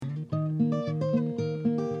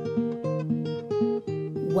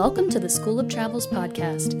Welcome to the School of Travel's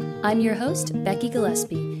podcast. I'm your host, Becky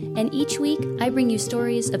Gillespie, and each week I bring you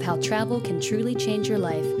stories of how travel can truly change your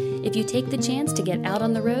life if you take the chance to get out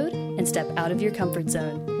on the road and step out of your comfort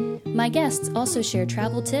zone. My guests also share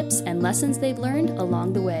travel tips and lessons they've learned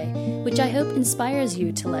along the way, which I hope inspires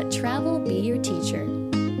you to let travel be your teacher.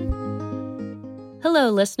 Hello,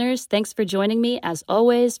 listeners. Thanks for joining me, as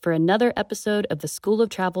always, for another episode of the School of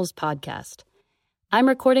Travel's podcast. I'm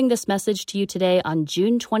recording this message to you today on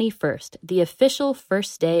June 21st, the official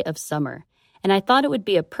first day of summer, and I thought it would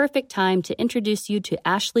be a perfect time to introduce you to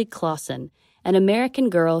Ashley Clawson, an American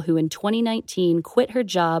girl who in 2019 quit her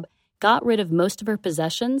job, got rid of most of her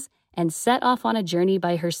possessions, and set off on a journey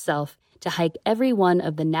by herself to hike every one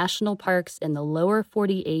of the national parks in the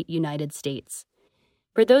Lower-48 United States.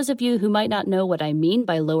 For those of you who might not know what I mean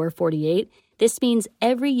by Lower-48, this means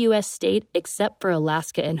every U.S. state except for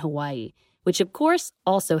Alaska and Hawaii, which of course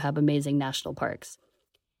also have amazing national parks.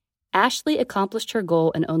 Ashley accomplished her goal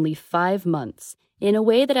in only 5 months, in a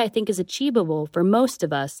way that I think is achievable for most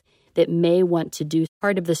of us that may want to do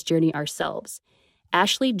part of this journey ourselves.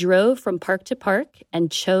 Ashley drove from park to park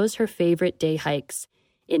and chose her favorite day hikes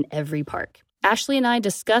in every park. Ashley and I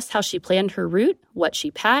discussed how she planned her route, what she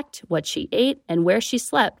packed, what she ate, and where she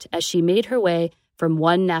slept as she made her way from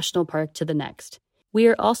one national park to the next. We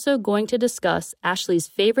are also going to discuss Ashley's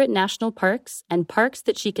favorite national parks and parks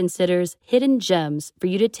that she considers hidden gems for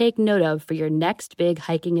you to take note of for your next big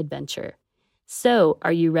hiking adventure. So,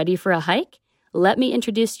 are you ready for a hike? Let me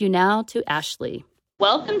introduce you now to Ashley.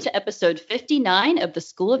 Welcome to episode 59 of the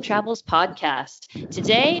School of Travel's podcast.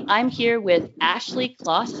 Today, I'm here with Ashley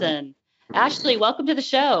Clawson. Ashley, welcome to the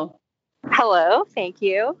show. Hello, thank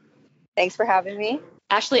you. Thanks for having me.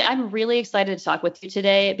 Ashley, I'm really excited to talk with you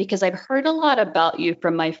today because I've heard a lot about you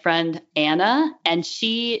from my friend Anna, and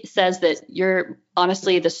she says that you're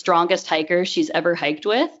honestly the strongest hiker she's ever hiked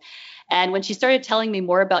with. And when she started telling me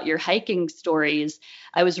more about your hiking stories,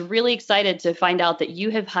 I was really excited to find out that you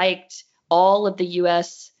have hiked all of the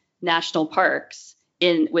U.S. national parks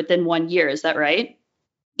within 1 year. Is that right?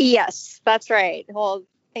 Yes, that's right. Well,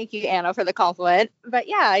 thank you, Anna, for the compliment. But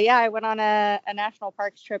yeah, I went on a national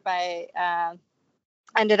parks trip. I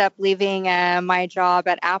ended up leaving my job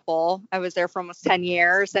at Apple. I was there for almost 10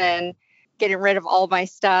 years and getting rid of all my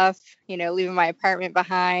stuff, leaving my apartment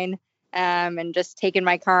behind and just taking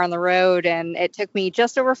my car on the road. And it took me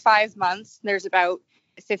just over 5 months. There's about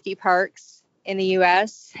 50 parks in the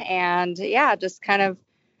U.S. And yeah, just kind of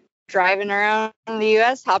driving around the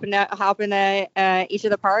U.S., hopping to each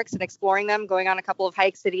of the parks and exploring them, going on a couple of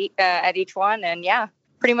hikes at each one. And yeah,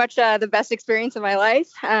 pretty much the best experience of my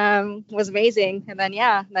life. Was amazing. And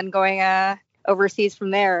then going overseas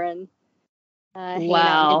from there and hanging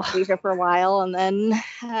out in Asia for a while, and then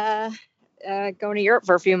going to Europe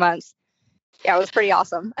for a few months. Yeah, it was pretty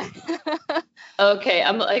awesome. Okay,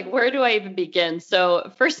 I'm like, where do I even begin?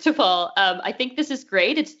 So first of all, I think this is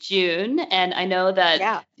great. It's June, and I know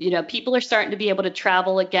that people are starting to be able to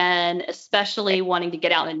travel again, especially wanting to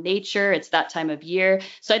get out in nature. It's that time of year.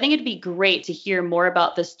 So I think it'd be great to hear more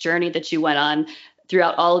about this journey that you went on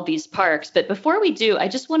throughout all of these parks. But before we do, I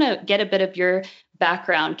just want to get a bit of your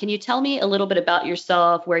background. Can you tell me a little bit about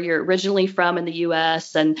yourself, where you're originally from in the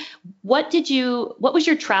U.S., and what was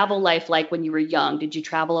your travel life like when you were young? Did you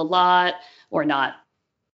travel a lot or not?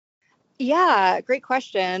 Yeah, great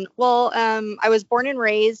question. Well, I was born and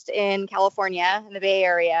raised in California in the Bay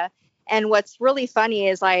Area. And what's really funny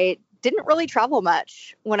is I didn't really travel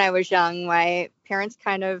much when I was young. My parents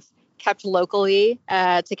kind of kept locally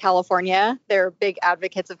to California. They're big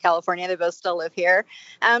advocates of California. They both still live here.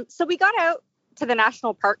 So we got out to the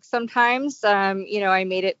national parks sometimes. I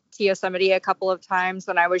made it to Yosemite a couple of times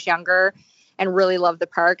when I was younger and really loved the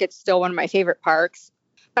park. It's still one of my favorite parks.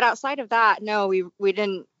 But outside of that, no, we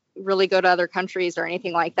didn't really go to other countries or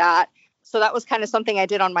anything like that. So that was kind of something I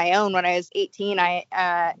did on my own. When I was 18,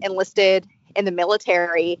 I enlisted in the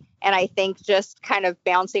military. And I think just kind of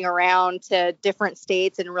bouncing around to different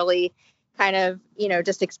states and really kind of,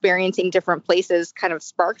 just experiencing different places kind of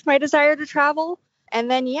sparked my desire to travel. And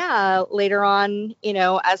then, later on,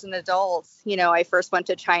 as an adult, I first went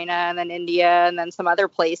to China and then India and then some other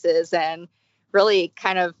places, and really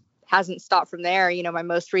kind of hasn't stopped from there. My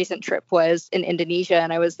most recent trip was in Indonesia,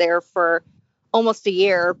 and I was there for almost a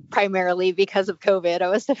year, primarily because of COVID. I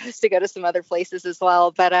was supposed to go to some other places as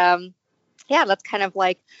well. But that's kind of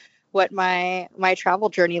like what my travel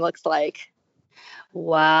journey looks like.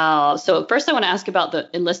 Wow. So first I want to ask about the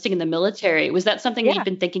enlisting in the military. Was that something you've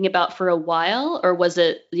been thinking about for a while, or was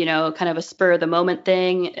it, kind of a spur of the moment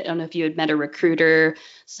thing? I don't know if you had met a recruiter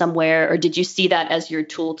somewhere, or did you see that as your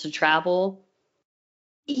tool to travel?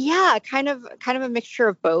 Yeah, kind of a mixture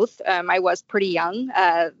of both. I was pretty young.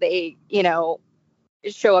 They,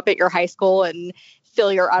 show up at your high school and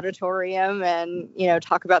fill your auditorium and,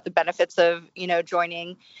 talk about the benefits of,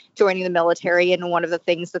 joining the military. And one of the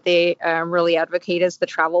things that they really advocate is the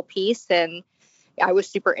travel piece. And I was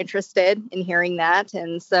super interested in hearing that.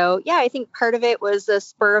 And so, yeah, I think part of it was a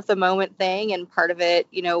spur of the moment thing. And part of it,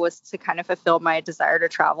 was to kind of fulfill my desire to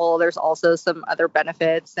travel. There's also some other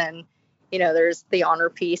benefits, and, there's the honor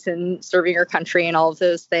piece and serving your country and all of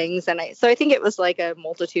those things. And so I think it was like a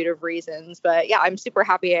multitude of reasons. But yeah, I'm super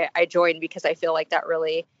happy I joined, because I feel like that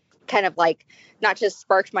really kind of like not just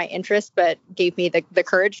sparked my interest, but gave me the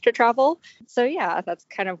courage to travel. So yeah, that's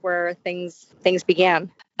kind of where things began.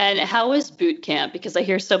 And how was boot camp? Because I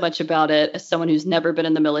hear so much about it as someone who's never been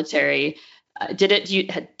in the military. Did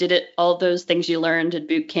it all those things you learned at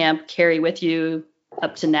boot camp carry with you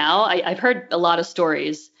up to now? I've heard a lot of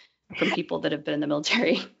stories from people that have been in the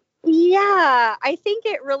military. Yeah, I think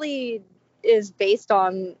it really is based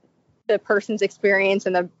on the person's experience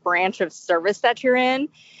and the branch of service that you're in.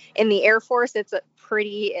 In the Air Force, it's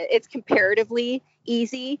comparatively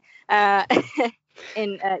easy.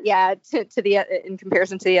 In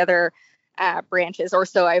comparison to the other branches, or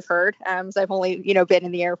so I've heard. So I've only been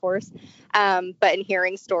in the Air Force, but in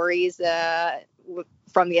hearing stories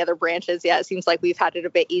from the other branches, yeah, it seems like we've had it a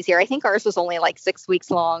bit easier. I think ours was only like 6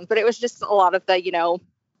 weeks long, but it was just a lot of the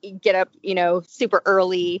get up super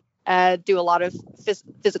early, do a lot of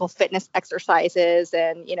physical fitness exercises,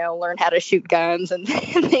 and learn how to shoot guns and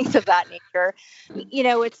things of that nature.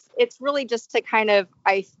 It's really just to kind of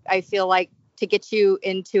I feel like to get you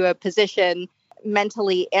into a position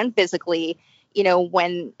mentally and physically,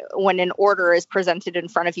 when an order is presented in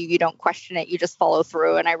front of you, you don't question it, you just follow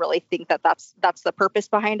through. And I really think that's the purpose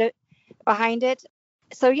behind it.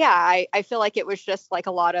 So yeah, I feel like it was just like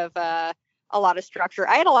a lot of structure.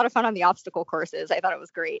 I had a lot of fun on the obstacle courses. I thought it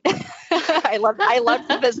was great. I loved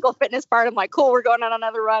the physical fitness part. I'm like, cool, we're going on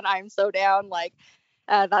another run. I'm so down. Like,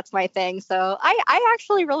 that's my thing. So I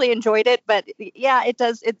actually really enjoyed it, but yeah, it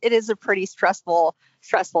is a pretty stressful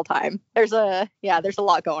time. There's a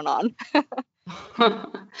lot going on.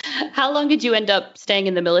 How long did you end up staying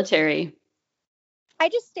in the military? I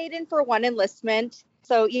just stayed in for one enlistment.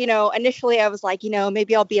 So, initially I was like,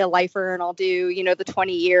 maybe I'll be a lifer and I'll do, the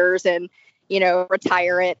 20 years and,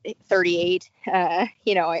 retire at 38.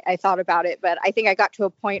 I thought about it, but I think I got to a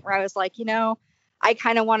point where I was like, I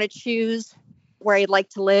kind of want to choose where I'd like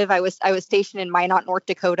to live. I was stationed in Minot, North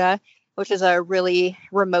Dakota, which is a really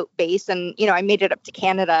remote base. And, I made it up to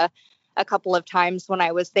Canada a couple of times when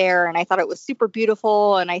I was there, and I thought it was super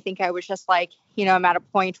beautiful. And I think I was just like, I'm at a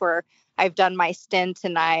point where I've done my stint,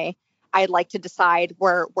 and I'd like to decide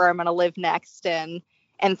where I'm going to live next, and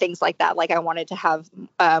things like that. Like I wanted to have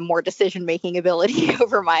more decision-making ability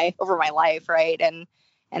over my life. Right. And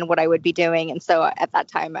what I would be doing. And so at that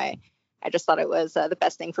time, I just thought it was the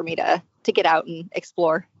best thing for me to get out and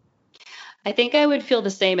explore. I think I would feel the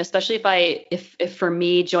same, especially if for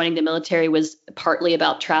me joining the military was partly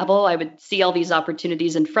about travel. I would see all these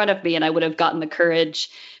opportunities in front of me, and I would have gotten the courage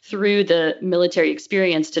through the military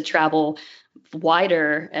experience to travel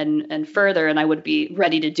wider and further, and I would be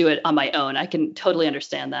ready to do it on my own. I can totally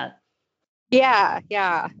understand that. Yeah.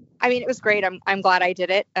 I mean, it was great. I'm glad I did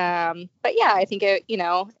it. But yeah, I think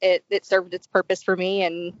it served its purpose for me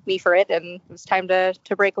and me for it, and it was time to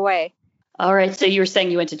break away. All right. So you were saying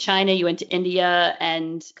you went to China, you went to India,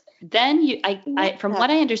 and then from what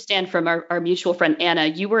I understand from our mutual friend Anna,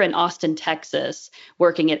 you were in Austin, Texas,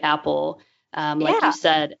 working at Apple, like you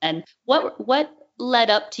said. And what led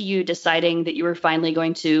up to you deciding that you were finally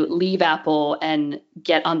going to leave Apple and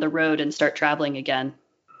get on the road and start traveling again?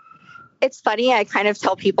 It's funny. I kind of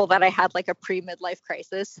tell people that I had like a pre-midlife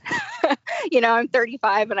crisis. I'm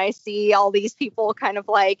 35 and I see all these people kind of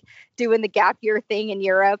like doing the gap year thing in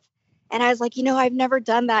Europe. And I was like, I've never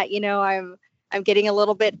done that. I'm getting a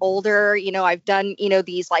little bit older. I've done,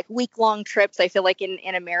 these like week-long trips. I feel like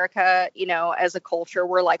in America, as a culture,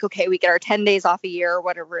 we're like, okay, we get our 10 days off a year or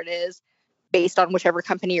whatever it is, based on whichever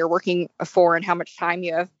company you're working for and how much time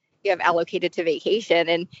you have allocated to vacation.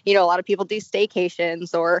 And, a lot of people do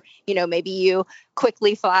staycations, or, maybe you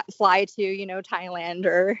quickly fly to, Thailand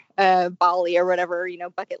or Bali or whatever,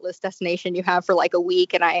 bucket list destination you have for like a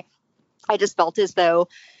week. And I just felt as though,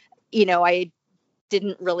 I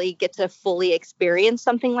didn't really get to fully experience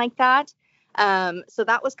something like that. So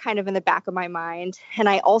that was kind of in the back of my mind. And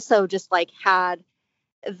I also just like had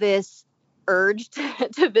this urge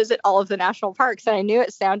to visit all of the national parks. And I knew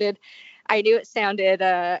it sounded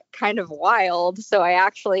kind of wild. So I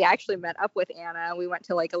actually met up with Anna. We went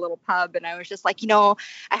to like a little pub, and I was just like, I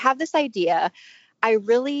have this idea. I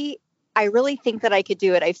really think that I could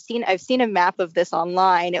do it. I've seen a map of this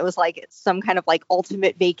online. It was like it's some kind of like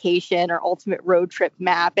ultimate vacation or ultimate road trip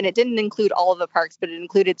map. And it didn't include all of the parks, but it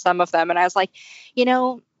included some of them. And I was like, you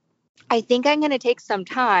know, I think I'm going to take some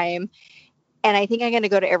time and I think I'm going to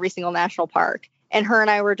go to every single national park. And her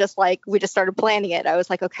and I were just like, we just started planning it. I was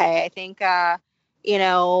like, okay, I think, you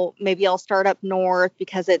know, maybe I'll start up north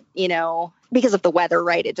because it, you know, because of the weather,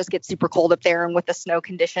 right? It just gets super cold up there. And with the snow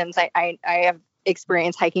conditions, I have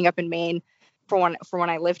experience hiking up in Maine for when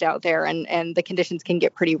I lived out there, and the conditions can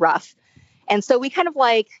get pretty rough. And so we kind of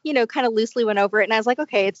like, you know, kind of loosely went over it. And I was like,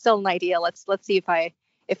 okay, it's still an idea. Let's see if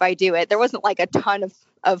I do it. There wasn't like a ton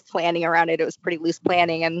of planning around it. It was pretty loose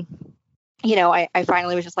planning. And, you know, I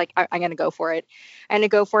finally was just like, I'm going to go for it. I'm going to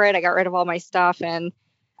go for it. I got rid of all my stuff and,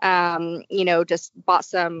 you know, just bought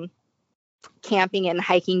some camping and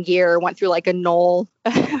hiking gear, went through like a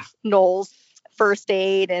Knowles first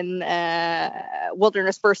aid and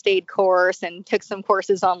wilderness first aid course, and took some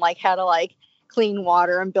courses on like how to like clean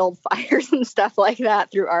water and build fires and stuff like that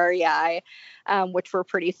through REI, which were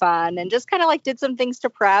pretty fun, and just kind of like did some things to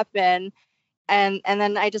prep, and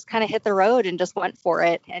then I just kind of hit the road and just went for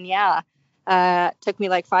it. And yeah, took me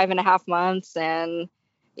like 5.5 months, and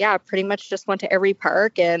yeah, pretty much just went to every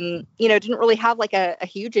park, and, you know, didn't really have like a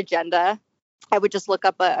huge agenda. I would just look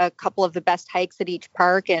up a couple of the best hikes at each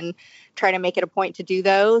park and try to make it a point to do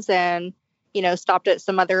those, and, you know, stopped at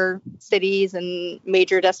some other cities and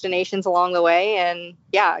major destinations along the way. And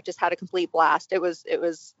yeah, just had a complete blast.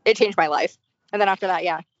 It changed my life. And then after that,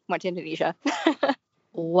 yeah, went to Indonesia.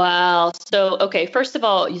 Wow. So, okay, first of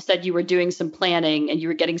all, you said you were doing some planning and you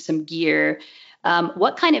were getting some gear.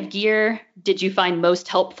 What kind of gear did you find most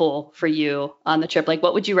helpful for you on the trip? Like,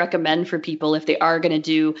 what would you recommend for people if they are going to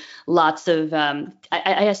do lots of,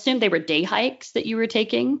 I assume they were day hikes that you were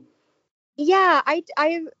taking? Yeah,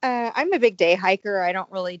 I'm a big day hiker. I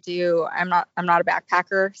don't really do, I'm not a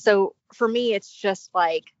backpacker. So for me, it's just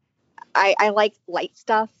like, I like light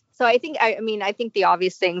stuff. So I think the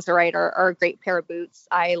obvious things, right, are a great pair of boots.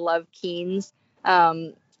 I love Keens.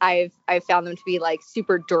 I've found them to be like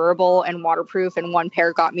super durable and waterproof, and one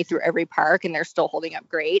pair got me through every park, and they're still holding up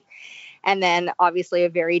great. And then obviously a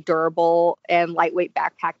very durable and lightweight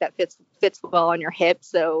backpack that fits well on your hips,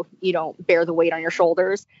 so you don't bear the weight on your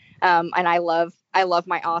shoulders. And I love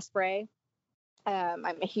my Osprey. I'm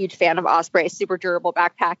a huge fan of Osprey, super durable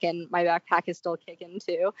backpack, and my backpack is still kicking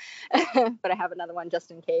too. But I have another one just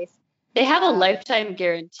in case. They have a lifetime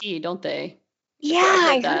guarantee, don't they?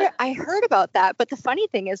 Yeah, I heard about that. But the funny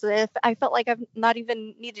thing is that I felt like I've not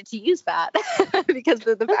even needed to use that because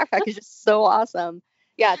the backpack is just so awesome.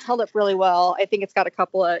 Yeah, it's held up really well. I think it's got a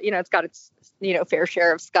couple of, it's got its, fair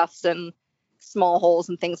share of scuffs and small holes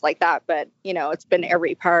and things like that. But, it's been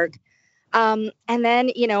every park. And then,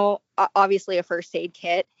 obviously a first aid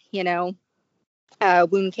kit,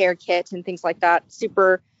 wound care kit and things like that.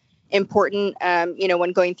 Super important.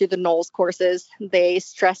 When going through the Knowles courses, they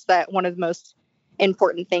stress that one of the most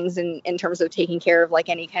important things in terms of taking care of like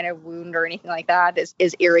any kind of wound or anything like that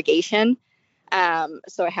is irrigation.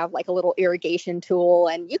 So I have like a little irrigation tool,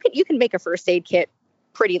 and you can make a first aid kit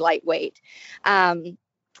pretty lightweight.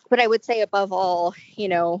 But I would say above all,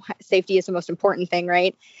 safety is the most important thing,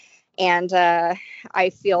 right? And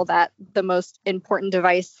I feel that the most important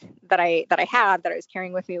device that I was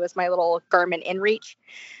carrying with me was my little Garmin InReach.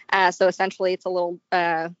 So essentially, it's a little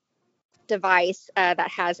device that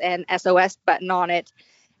has an SOS button on it,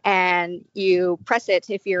 and you press it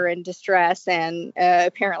if you're in distress, and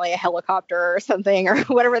apparently a helicopter or something or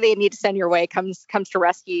whatever they need to send your way comes to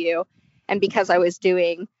rescue you. And because I was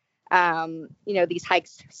doing these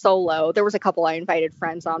hikes solo, there was a couple I invited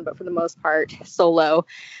friends on, but for the most part solo,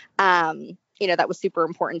 that was super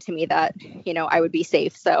important to me that, I would be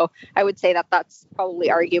safe. So I would say that that's probably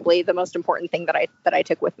arguably the most important thing that I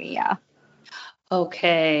took with me. Yeah.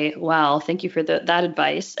 Okay. Wow. Thank you for that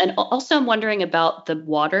advice. And also, I'm wondering about the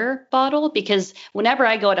water bottle, because whenever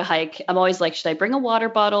I go to hike, I'm always like, should I bring a water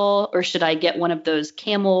bottle or should I get one of those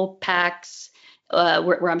camel packs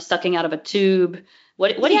where I'm sucking out of a tube?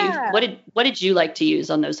 What did you like to use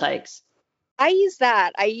on those hikes? I use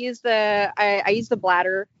that. I use the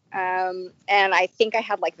bladder. And I think I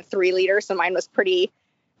had like the 3 liter, so mine was pretty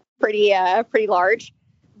large.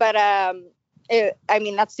 But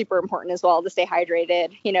that's super important as well to stay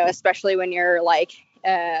hydrated, especially when you're like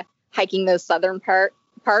hiking those southern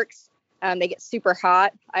parks. They get super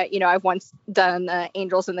hot. I've once done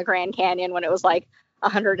Angels in the Grand Canyon when it was like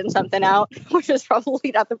 100 and something out, which is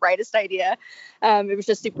probably not the brightest idea. It was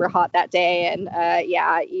just super hot that day. And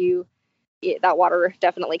that water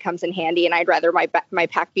definitely comes in handy. And I'd rather my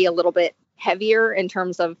pack be a little bit heavier in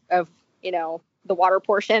terms of the water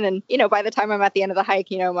portion. And, by the time I'm at the end of the hike,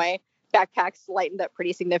 my backpack's lightened up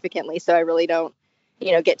pretty significantly. So I really don't,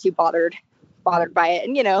 get too bothered by it.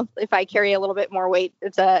 And, if I carry a little bit more weight,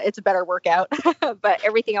 it's a better workout. But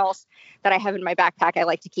everything else that I have in my backpack, I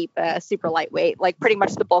like to keep super lightweight. Like pretty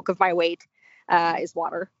much the bulk of my weight is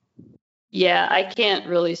water. Yeah, I can't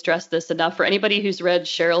really stress this enough. For anybody who's read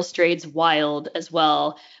Cheryl Strayed's Wild as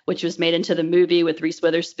well, which was made into the movie with Reese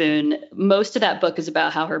Witherspoon, most of that book is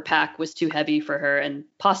about how her pack was too heavy for her and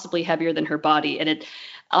possibly heavier than her body. And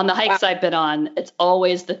on the hikes I've been on, it's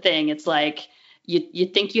always the thing. It's like you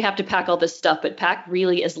think you have to pack all this stuff, but pack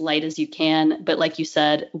really as light as you can. But like you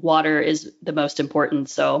said, water is the most important.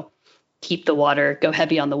 So keep the water, go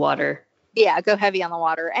heavy on the water. Yeah, go heavy on the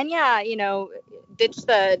water. And ditch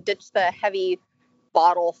the heavy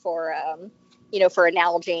bottle for for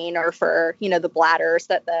Nalgene or for, the bladder,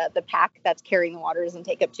 so that the pack that's carrying the water doesn't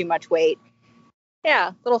take up too much weight.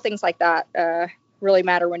 Yeah, little things like that really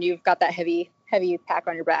matter when you've got that heavy pack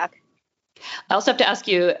on your back. I also have to ask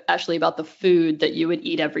you, Ashley, about the food that you would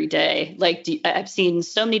eat every day. Like, I've seen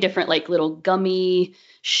so many different like little gummy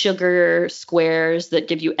sugar squares that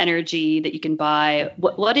give you energy that you can buy.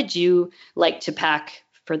 What did you like to pack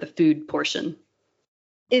for the food portion?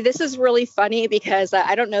 This is really funny because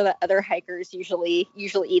I don't know that other hikers usually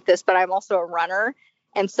eat this, but I'm also a runner.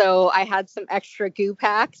 And so I had some extra goo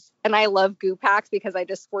packs, and I love goo packs because I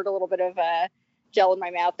just squirt a little bit of gel in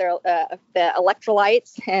my mouth. They're the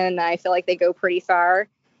electrolytes, and I feel like they go pretty far.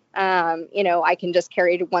 I can just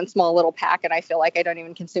carry one small little pack, and I feel like I don't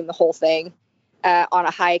even consume the whole thing on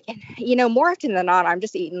a hike. And, more often than not, I'm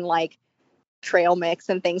just eating like trail mix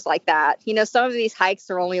and things like that. Some of these hikes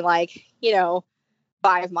are only like,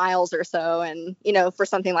 5 miles or so. And, for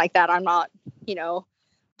something like that, I'm not,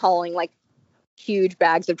 hauling like huge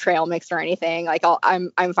bags of trail mix or anything. Like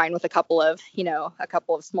I'm fine with a couple of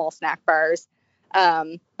small snack bars.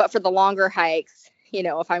 But for the longer hikes,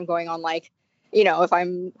 if I'm going on like, if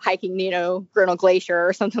I'm hiking, Grinnell Glacier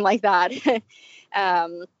or something like that, if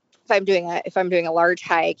I'm doing a large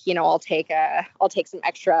hike, I'll take some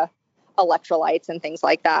extra electrolytes and things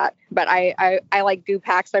like that. But I like goo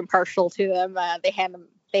packs. I'm partial to them. They hand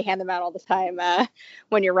them out all the time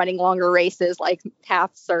when you're running longer races like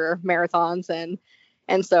halves or marathons,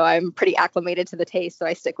 and so I'm pretty acclimated to the taste, so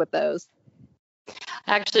I stick with those.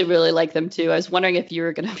 I actually really like them too. I was wondering if you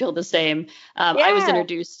were going to feel the same. I was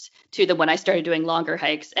introduced to them when I started doing longer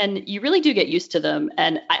hikes, and you really do get used to them.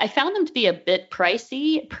 And I found them to be a bit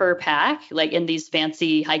pricey per pack, like in these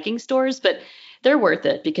fancy hiking stores, but they're worth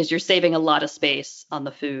it because you're saving a lot of space on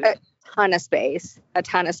the food. A ton of space.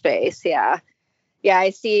 Yeah. Yeah. I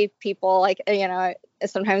see people like,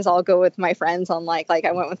 sometimes I'll go with my friends on like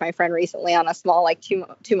I went with my friend recently on a small, like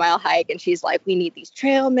 2-mile hike. And she's like, we need these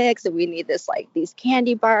trail mix and we need this, like these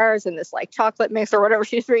candy bars and this like chocolate mix or whatever.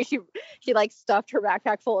 She like stuffed her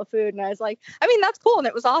backpack full of food. And I was like, I mean, that's cool. And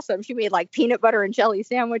it was awesome. She made like peanut butter and jelly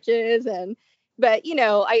sandwiches. But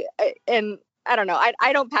I don't know.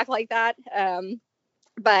 I don't pack like that.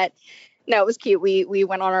 But no, it was cute. We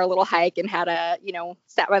went on our little hike and had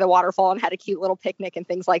sat by the waterfall and had a cute little picnic and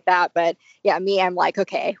things like that. But yeah, I'm like,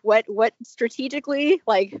 okay, what strategically,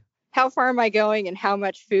 like how far am I going and how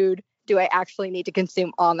much food do I actually need to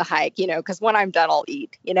consume on the hike? Because when I'm done, I'll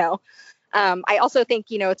eat, I also think,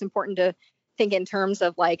 it's important to think in terms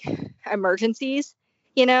of like emergencies,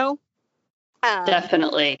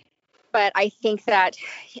 Definitely. But I think that,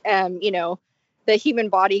 the human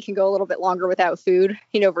body can go a little bit longer without food,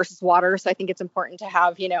 versus water. So I think it's important to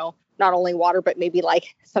have, not only water, but maybe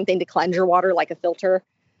like something to cleanse your water, like a filter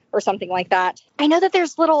or something like that. I know that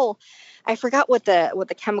there's I forgot what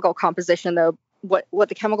the chemical composition though, what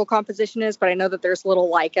the chemical composition is, but I know that there's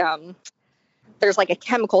little there's like a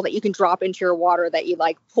chemical that you can drop into your water that you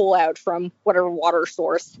like pull out from whatever water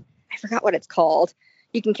source. I forgot what it's called.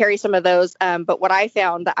 You can carry some of those. But what I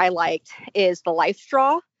found that I liked is the Life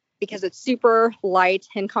Straw, because it's super light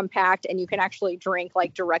and compact and you can actually drink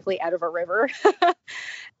like directly out of a river.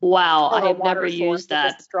 Wow. I have never used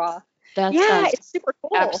that. Straw. It's super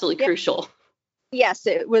cool. Absolutely crucial. Yes,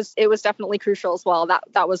 it was definitely crucial as well.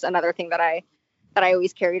 That was another thing that I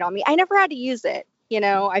always carried on me. I never had to use it.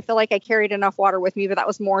 I feel like I carried enough water with me, but that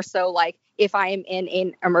was more so like if I am in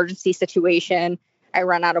an emergency situation, I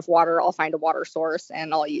run out of water, I'll find a water source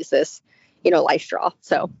and I'll use this, Life Straw.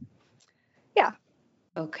 So yeah.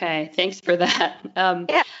 Okay, thanks for that.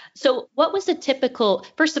 So what was a typical,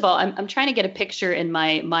 first of all, I'm trying to get a picture in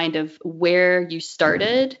my mind of where you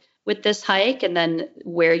started with this hike and then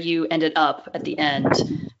where you ended up at the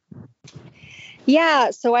end.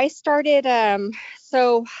 Yeah, so I started up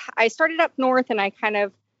north and I kind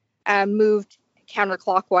of moved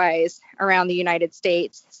counterclockwise around the United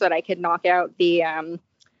States so that I could knock out the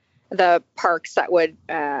parks that would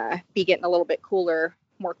be getting a little bit cooler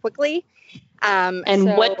more quickly. And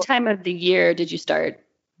what time of the year did you start?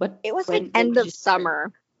 It was like end of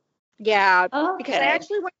summer. Yeah, okay. Because I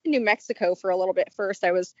actually went to New Mexico for a little bit first.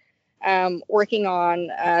 I was working on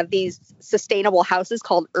these sustainable houses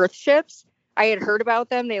called earth ships. I had heard about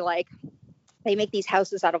them. They make these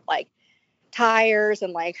houses out of like tires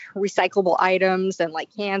and like recyclable items and like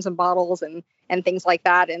cans and bottles and things like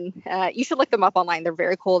that. And you should look them up online. They're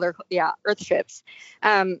very cool. They're earth ships.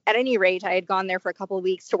 At any rate, I had gone there for a couple of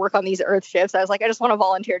weeks to work on these earth ships. I was like, I just want to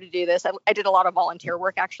volunteer to do this. I did a lot of volunteer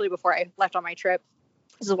work actually before I left on my trip.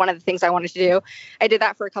 This is one of the things I wanted to do. I did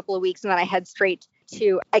that for a couple of weeks and then I head straight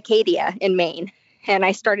to Acadia in Maine. And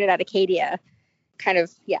I started at Acadia, kind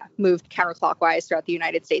of, moved counterclockwise throughout the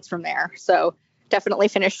United States from there. So definitely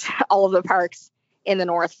finished all of the parks in the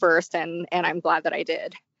north first. And I'm glad that I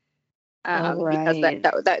did. Because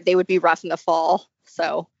that they would be rough in the fall.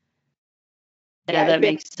 So that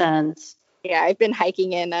makes sense. Yeah, I've been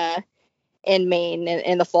hiking in Maine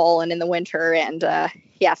in the fall and in the winter. And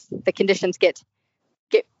yes, the conditions get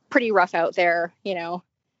pretty rough out there,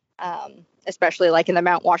 especially like in the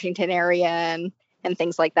Mount Washington area and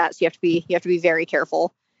things like that. So you have to be very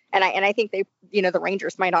careful. And I think they, the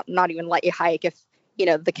rangers might not even let you hike if,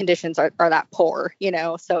 the conditions are that poor,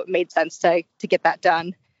 so it made sense to get that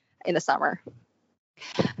done in the summer.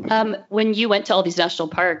 When you went to all these national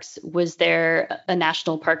parks, was there a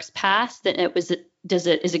national parks pass? Is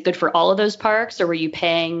it good for all of those parks, or were you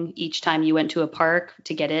paying each time you went to a park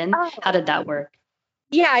to get in? How did that work?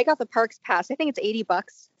 Yeah, I got the parks pass. I think it's $80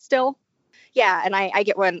 still. Yeah, and I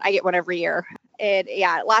get one every year.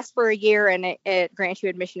 It lasts for a year and it grants you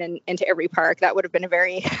admission into every park. That would have been a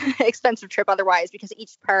very expensive trip otherwise, because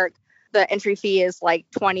each park, the entry fee is like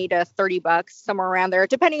 $20 to $30, somewhere around there,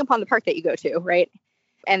 depending upon the park that you go to, right?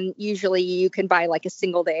 And usually you can buy like a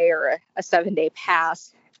single day or a 7-day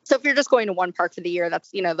pass. So if you're just going to one park for the year,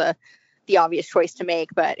 that's, the obvious choice to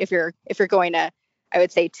make. But if you're going to, I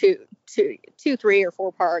would say two, 3 or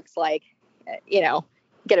 4 parks, like,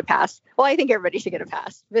 get a pass. Well, I think everybody should get a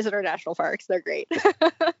pass. Visit our national parks. They're great.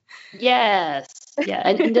 Yes. Yeah.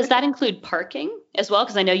 And does that include parking as well?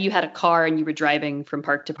 Because I know you had a car and you were driving from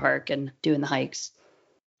park to park and doing the hikes.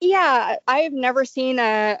 Yeah, I've never seen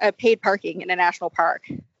a paid parking in a national park.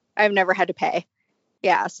 I've never had to pay.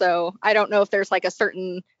 Yeah, so I don't know if there's like a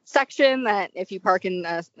certain section that if you park in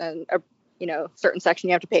a certain section,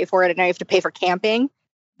 you have to pay for it. And now you have to pay for camping.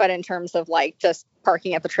 But in terms of like just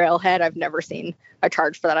parking at the trailhead, I've never seen a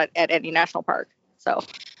charge for that at any national park. So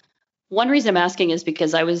one reason I'm asking is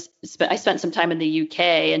because I spent some time in the UK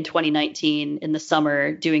in 2019 in the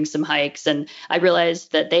summer doing some hikes, and I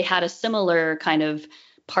realized that they had a similar kind of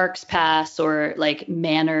parks pass or like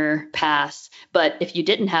manor pass. But if you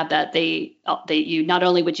didn't have that, you not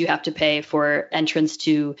only would you have to pay for entrance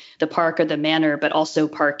to the park or the manor, but also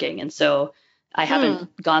parking. And so I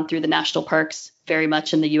haven't gone through the national parks very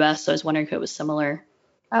much in the US, so I was wondering if it was similar.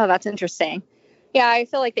 Oh, that's interesting. Yeah, I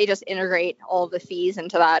feel like they just integrate all of the fees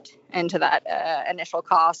into that initial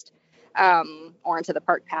cost, or into the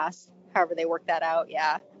park pass. However they work that out.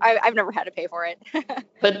 Yeah, I've never had to pay for it.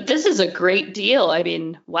 But this is a great deal. I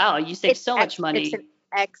mean, wow, you save so much money. It's an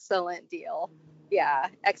excellent deal. Yeah,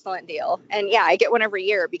 excellent deal. And yeah, I get one every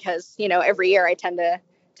year because, every year I tend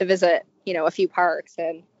to visit, a few parks.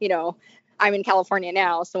 And, I'm in California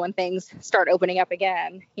now. So when things start opening up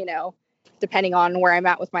again, depending on where I'm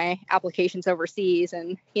at with my applications overseas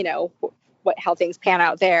and, how things pan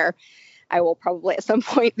out there, I will probably at some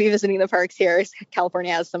point be visiting the parks here.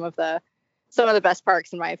 California has some of the best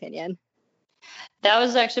parks, in my opinion. That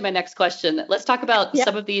was actually my next question. Let's talk about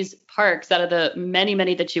some of these parks out of the many,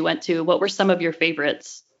 many that you went to. What were some of your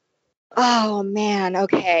favorites? Oh man.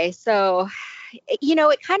 Okay. So,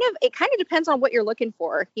 it kind of depends on what you're looking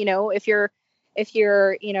for. If you're,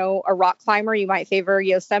 a rock climber, you might favor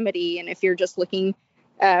Yosemite. And if you're just looking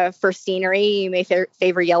for scenery, you may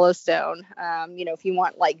favor Yellowstone. If you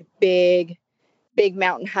want like big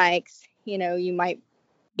mountain hikes, you might,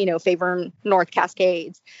 favor North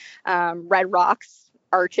Cascades, Red Rocks,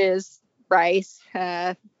 Arches, Bryce,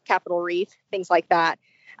 Capitol Reef, things like that.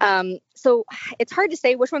 So it's hard to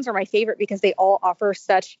say which ones are my favorite because they all offer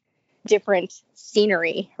such different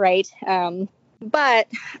scenery, right? But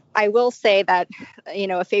I will say that,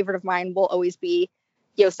 a favorite of mine will always be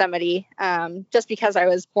Yosemite, just because I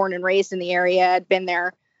was born and raised in the area. I'd been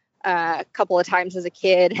there a couple of times as a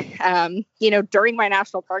kid. During my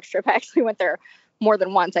national parks trip, I actually went there more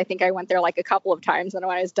than once. I think I went there like a couple of times. And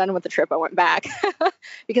when I was done with the trip, I went back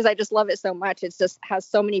because I just love it so much. It just has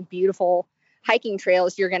so many beautiful hiking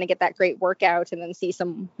trails, you're going to get that great workout and then see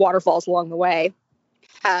some waterfalls along the way.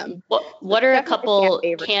 What are a couple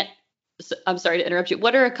favorite. I'm sorry to interrupt you.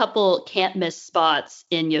 What are a couple can't miss spots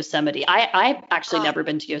in Yosemite? I've actually never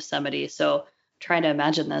been to Yosemite, so trying to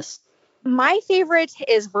imagine this. My favorite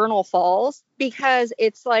is Vernal Falls because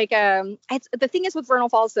it's like it's the thing is with Vernal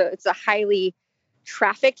Falls, so it's a highly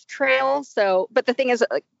trafficked trail. So, but the thing is,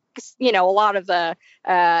 a lot of the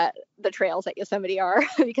trails at Yosemite are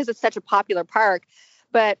because it's such a popular park.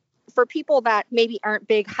 But for people that maybe aren't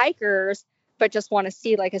big hikers but just want to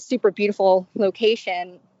see like a super beautiful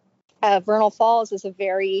location, Vernal Falls is a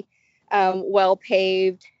very well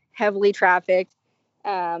paved, heavily trafficked,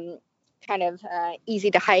 kind of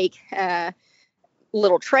easy to hike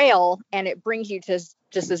little trail, and it brings you to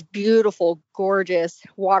just this beautiful, gorgeous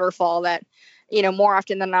waterfall that, more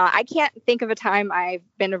often than not, I can't think of a time I've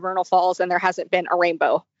been to Vernal Falls and there hasn't been a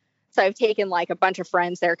rainbow. So I've taken like a bunch of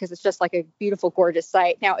friends there because it's just like a beautiful, gorgeous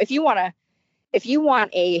site. Now, if you want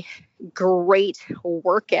a great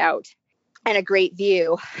workout and a great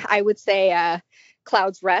view, I would say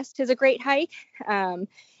Clouds Rest is a great hike. And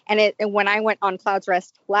when I went on Clouds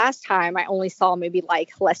Rest last time, I only saw maybe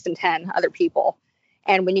like less than 10 other people.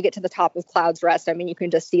 And when you get to the top of Clouds Rest, I mean, you can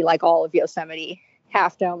just see like all of Yosemite,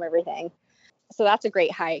 Half Dome, everything. So that's a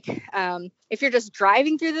great hike. If you're just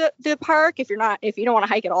driving through the park, if you don't want to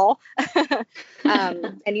hike at all,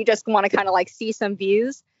 and you just want to kind of like see some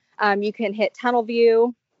views, you can hit Tunnel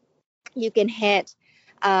View. You can hit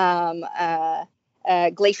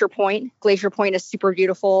Glacier Point. Glacier Point is super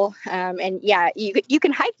beautiful. And yeah, you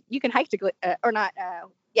can hike to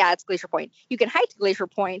it's Glacier Point. You can hike to Glacier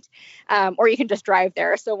Point, or you can just drive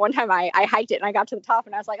there. So one time I hiked it and I got to the top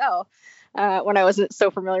and I was like, when I wasn't so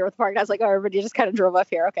familiar with the park, I was like, oh, everybody just kind of drove up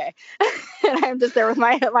here. Okay. And I'm just there with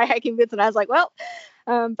my hiking boots and I was like, well,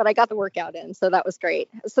 but I got the workout in. So that was great.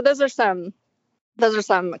 So those are some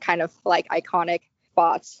kind of like iconic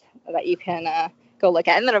spots that you can go look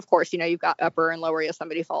at. And then of course, you've got Upper and Lower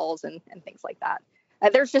Yosemite Falls and things like that.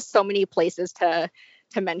 There's just so many places to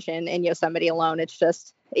mention in Yosemite alone. It's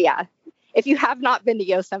just, yeah. If you have not been to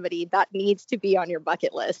Yosemite, that needs to be on your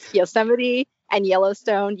bucket list. Yosemite and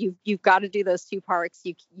Yellowstone, you've got to do those two parks.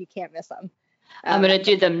 You can't miss them. I'm going to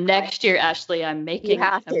do them next year, Ashley. I'm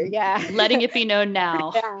letting it be known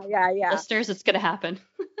now. Yeah. Listeners, it's going to happen.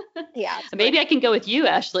 Yeah. Maybe I can go with you,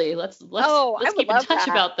 Ashley. Let's keep in touch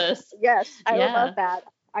about this. Yes, I would love that.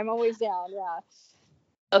 I'm always down. Yeah.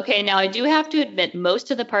 Okay, now I do have to admit, most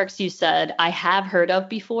of the parks you said I have heard of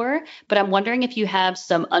before, but I'm wondering if you have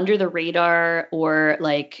some under the radar or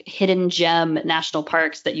like hidden gem national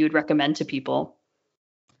parks that you would recommend to people.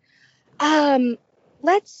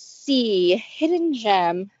 Let's see, hidden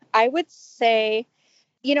gem. I would say,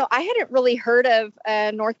 I hadn't really heard of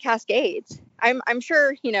North Cascades. I'm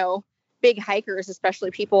sure, big hikers,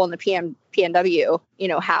 especially people in the PNW,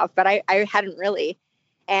 have, but I hadn't really.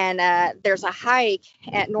 And there's a hike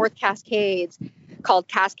at North Cascades called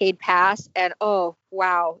Cascade Pass. And oh,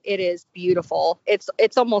 wow, it is beautiful.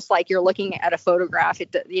 It's almost like you're looking at a photograph.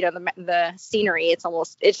 The scenery,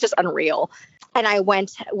 it's just unreal. And I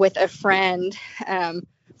went with a friend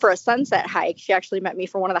for a sunset hike. She actually met me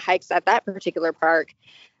for one of the hikes at that particular park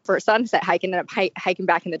for a sunset hike, and ended up hiking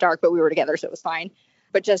back in the dark, but we were together, so it was fine.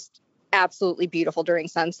 But just absolutely beautiful during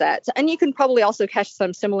sunset. And you can probably also catch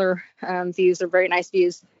some similar views or very nice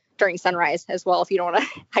views during sunrise as well if you don't want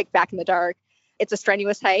to hike back in the dark. It's a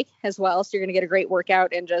strenuous hike as well, so you're going to get a great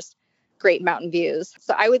workout and just great mountain views.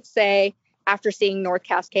 So I would say after seeing North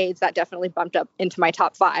Cascades, that definitely bumped up into my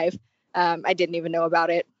top 5. I didn't even know about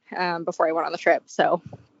it before I went on the trip, so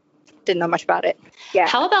didn't know much about it. Yeah.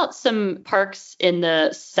 How about some parks in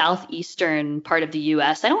the southeastern part of the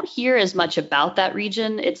U.S.? I don't hear as much about that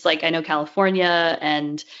region. It's like, I know California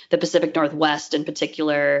and the Pacific Northwest in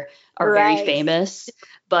particular are very famous.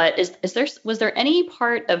 But was there any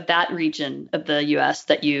part of that region of the U.S.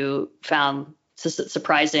 that you found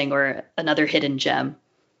surprising or another hidden gem?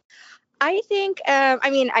 I think,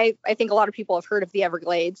 I think a lot of people have heard of the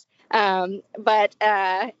Everglades, but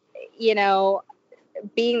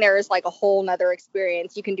being there is like a whole nother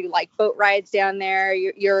experience. You can do like boat rides down there.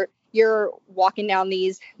 You're walking down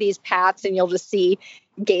these paths and you'll just see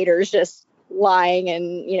gators just lying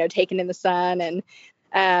and, taken in the sun. And,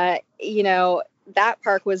 that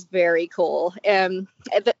park was very cool.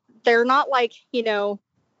 They're not like,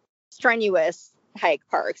 strenuous hike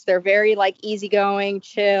parks. They're very like easygoing,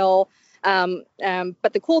 chill. But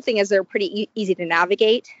the cool thing is they're pretty easy to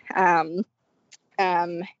navigate. A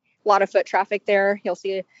lot of foot traffic there. You'll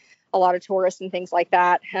see a lot of tourists and things like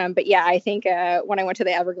that. But yeah, I think when I went to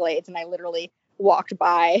the Everglades and I literally walked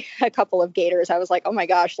by a couple of gators, I was like, oh my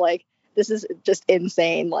gosh, like this is just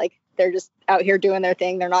insane. Like, they're just out here doing their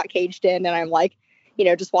thing. They're not caged in. And I'm like,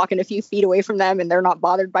 just walking a few feet away from them and they're not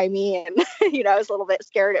bothered by me. And, I was a little bit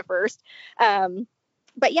scared at first.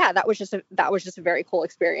 But yeah, that was just a very cool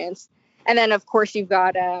experience. And then of course you've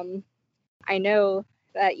got, I know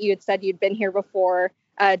that you had said you'd been here before.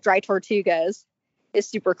 Dry Tortugas is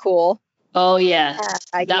super cool. Oh yes.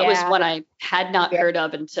 That was one I had not heard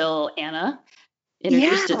of until Anna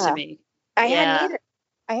introduced it to me. I hadn't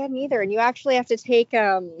either. And you actually have to take,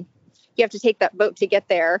 that boat to get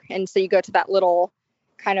there. And so you go to that little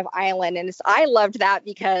kind of island. And I loved that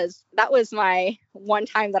because that was my one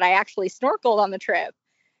time that I actually snorkeled on the trip.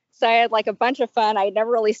 So I had like a bunch of fun. I had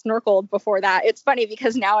never really snorkeled before that. It's funny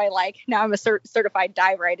because now I'm a certified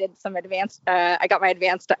diver. I did some I got my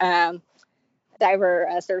advanced diver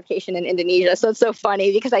certification in Indonesia. So it's so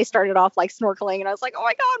funny because I started off like snorkeling and I was like, oh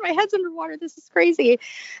my God, my head's underwater. This is crazy.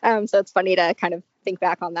 So it's funny to kind of think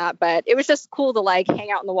back on that, but it was just cool to like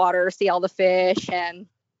hang out in the water, see all the fish. And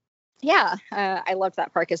yeah, I loved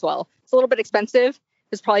that park as well. It's a little bit expensive.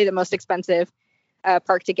 It's probably the most expensive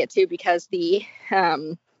park to get to because the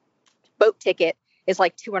boat ticket is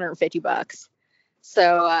like $250.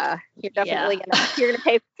 So you're definitely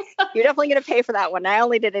gonna pay for that one. I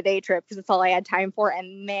only did a day trip because it's all I had time for.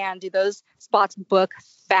 And man, do those spots book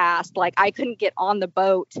fast. Like I couldn't get on the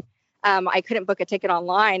boat. I couldn't book a ticket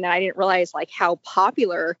online, and I didn't realize like how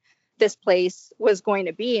popular this place was going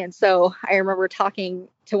to be. And so I remember talking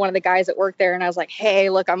to one of the guys that worked there, and I was like, hey,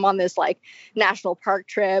 look, I'm on this like national park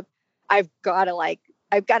trip. I've got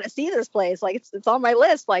to see this place. Like it's on my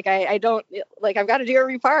list. Like I don't like, I've got to do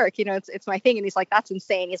every park, it's my thing. And he's like, that's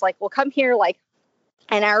insane. He's like, well, come here like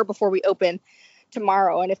an hour before we open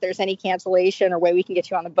tomorrow. And if there's any cancellation or way we can get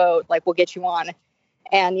you on the boat, like we'll get you on.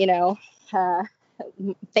 And,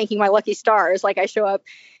 thanking my lucky stars, like I show up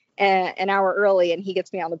an hour early and he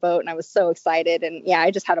gets me on the boat, and I was so excited. And yeah,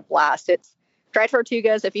 I just had a blast. It's Dry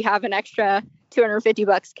Tortugas. If you have an extra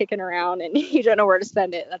 $250 kicking around and you don't know where to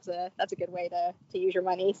spend it, that's a good way to use your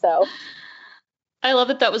money. So I love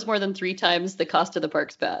that was more than 3 times the cost of the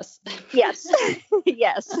parks pass. Yes.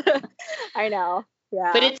 Yes. I know.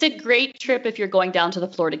 Yeah. But it's a great trip if you're going down to the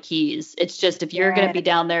Florida Keys. It's just if you're going to be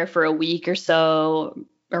down there for a week or so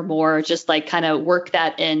or more, just like kind of work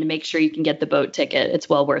that in, make sure you can get the boat ticket. It's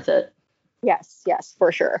well worth it. Yes, for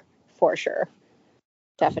sure.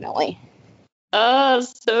 Definitely. Oh,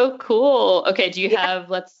 so cool. Okay, do you have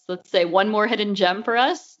let's say one more hidden gem for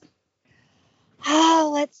us? Oh,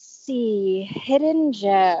 let's see. Hidden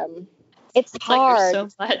gem. It's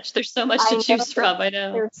hard. Like there's so much to choose from. I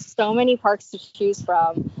know. There's so many parks to choose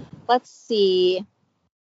from. Let's see.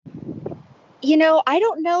 I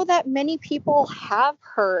don't know that many people have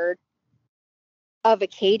heard of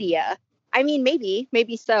Acadia. I mean, maybe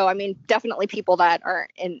so. I mean, definitely people that are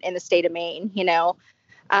in the state of Maine,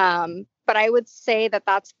 but I would say that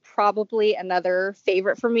that's probably another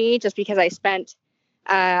favorite for me, just because I spent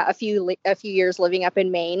a few years living up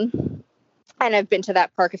in Maine, and I've been to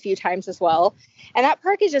that park a few times as well. And that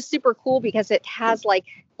park is just super cool because it has like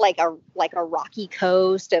a rocky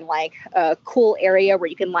coast and like a cool area where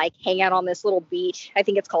you can like hang out on this little beach. I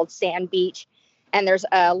think it's called Sand Beach. And there's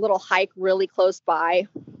a little hike really close by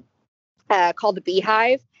called the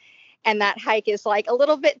Beehive. And that hike is like a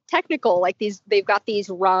little bit technical. Like they've got these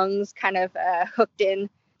rungs kind of hooked in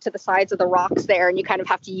to the sides of the rocks there. And you kind of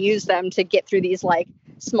have to use them to get through these like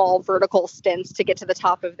small vertical stints to get to the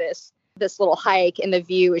top of this little hike. And the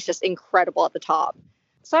view is just incredible at the top.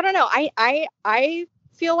 So I don't know. I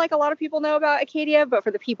feel like a lot of people know about Acadia, but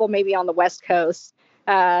for the people maybe on the West Coast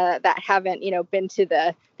that haven't, been to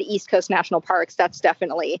the East Coast National Parks, that's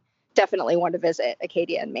definitely one to visit,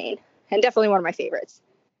 Acadia in Maine, and definitely one of my favorites.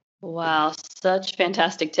 Wow, such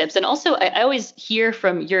fantastic tips. And also, I always hear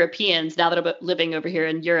from Europeans now that I'm living over here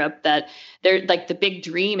in Europe that they're like the big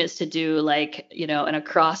dream is to do like, an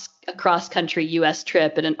across country US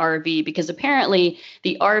trip in an RV, because apparently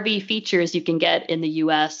the RV features you can get in the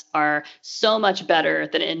US are so much better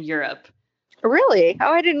than in Europe. Really?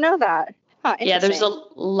 Oh, I didn't know that. Huh, yeah, there's a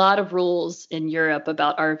lot of rules in Europe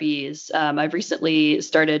about RVs. I've recently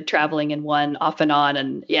started traveling in one off and on.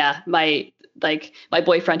 And yeah, my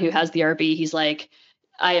boyfriend who has the RV, he's like,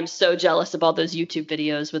 I am so jealous of all those YouTube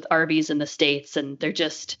videos with RVs in the States. And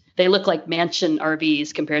they look like mansion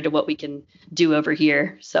RVs compared to what we can do over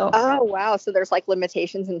here. So. Oh, wow. So there's like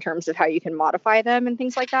limitations in terms of how you can modify them and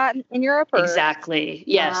things like that in Europe? Or? Exactly.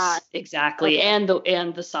 Yes, exactly. Okay.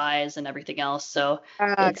 And the size and everything else. So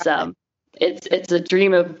it's a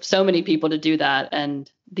dream of so many people to do that. And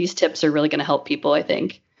these tips are really going to help people, I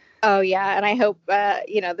think. Oh yeah, and I hope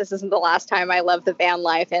this isn't the last time I love the van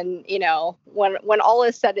life. And when all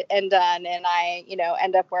is said and done, and I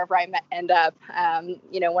end up wherever I end up,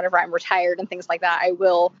 whenever I'm retired and things like that, I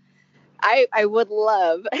would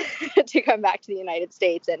love to come back to the United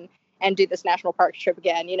States and do this national park trip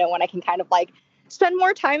again. When I can kind of like spend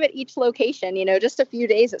more time at each location. Just a few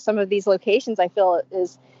days at some of these locations, I feel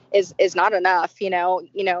is not enough.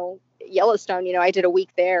 Yellowstone. I did a week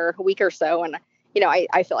there, a week or so, and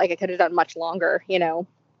I feel like I could have done much longer.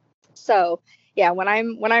 So yeah, when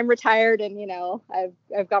I'm retired and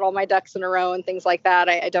I've got all my ducks in a row and things like that,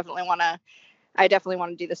 I definitely want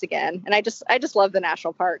to do this again. And I just love the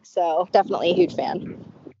national park. So definitely a huge fan.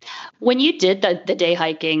 When you did the day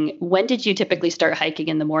hiking, when did you typically start hiking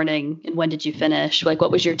in the morning and when did you finish? Like, what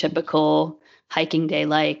was your typical hiking day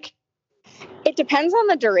like? It depends on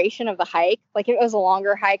the duration of the hike. Like if it was a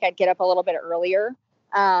longer hike, I'd get up a little bit earlier.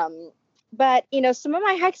 But some of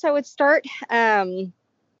my hikes I would start a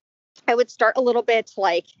little bit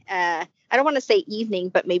like, I don't want to say evening,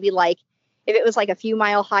 but maybe like if it was like a few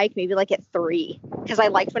mile hike, maybe like at 3, because I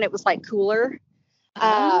liked when it was like cooler.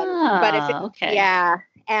 Okay. Yeah.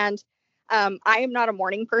 And I am not a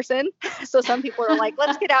morning person. So some people are like,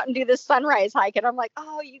 let's get out and do this sunrise hike. And I'm like,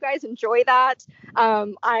 oh, you guys enjoy that.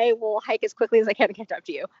 I will hike as quickly as I can to catch up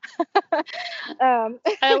to you.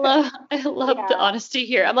 I love the Yeah. honesty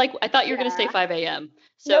here. I'm like, I thought you were going to say Yeah. 5 a.m.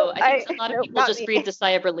 So Nope. I think a lot of Nope, people not just me. breathed a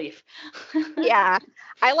sigh of relief. Yeah.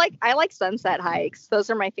 I like sunset hikes. Those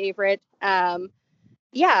are my favorite.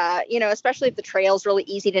 Yeah, especially if the trail's really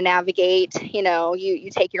easy to navigate, you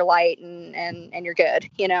take your light and you're good,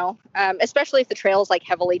 especially if the trail's like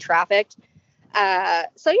heavily trafficked.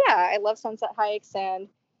 So yeah, I love sunset hikes. And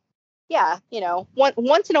yeah,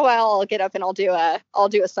 once in a while I'll get up and I'll do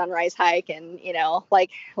a sunrise hike. And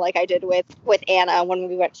like I did with Anna when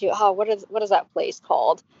we went to, what is that place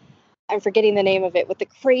called? I'm forgetting the name of it, with the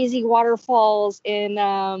crazy waterfalls in,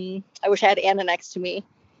 I wish I had Anna next to me,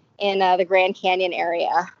 in the Grand Canyon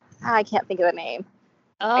area. I can't think of the name.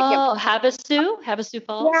 I can't. Oh, Havasu Yeah,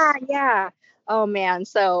 Falls. yeah. Oh man.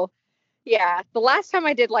 So yeah, the last time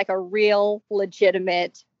I did like a real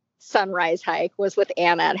legitimate sunrise hike was with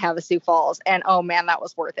Anna at Havasu Falls, and oh man, that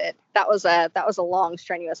was worth it. That was a long,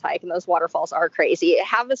 strenuous hike, and those waterfalls are crazy.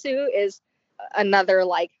 Havasu is another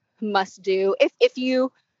like must do if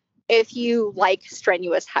you like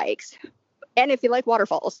strenuous hikes and if you like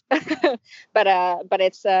waterfalls. But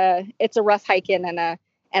it's a rough hike in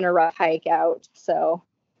and a rough hike out. So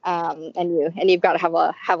and you've got to have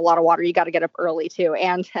a lot of water. You got to get up early too,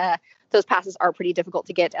 and those passes are pretty difficult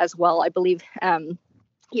to get as well. I believe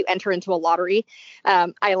you enter into a lottery.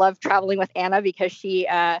 I love traveling with Anna because she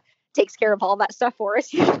takes care of all that stuff for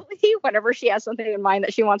us. Usually, whenever she has something in mind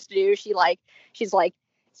that she wants to do, she's like,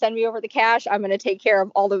 send me over the cash. I'm going to take care of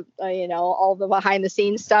all the all the behind the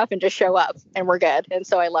scenes stuff and just show up and we're good. And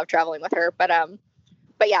so I love traveling with her. But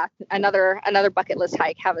yeah, another bucket list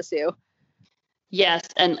hike, Havasu. Yes,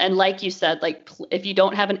 and like you said, like if you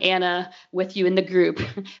don't have an Anna with you in the group,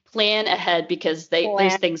 plan ahead because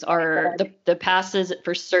those things are the passes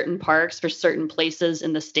for certain parks, for certain places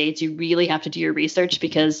in the States. You really have to do your research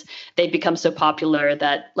because they become so popular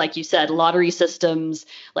that, like you said, lottery systems,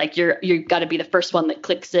 like you've got to be the first one that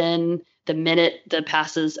clicks in the minute the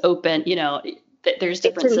passes open. There's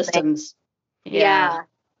different systems. Yeah,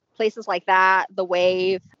 places like that, the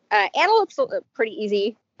Wave. Antelope's pretty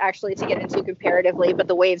easy actually to get into comparatively, but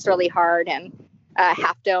the Wave's really hard. And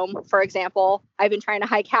Half Dome, for example, I've been trying to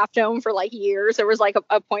hike Half Dome for like years. There was like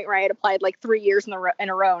a point where I had applied like 3 years in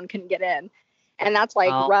a row and couldn't get in, and that's like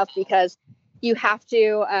rough because you have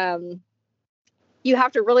to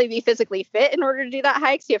really be physically fit in order to do that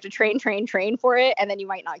hike. So you have to train for it, and then you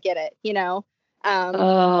might not get it.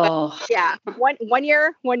 But yeah, one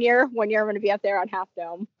year, I'm going to be up there on Half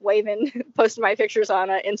Dome, waving, posting my pictures on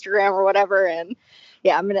Instagram or whatever, and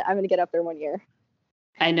yeah, I'm gonna get up there one year.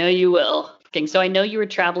 I know you will. Okay, so I know you were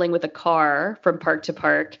traveling with a car from park to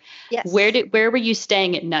park. Yes. Where were you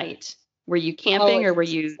staying at night? Were you camping or were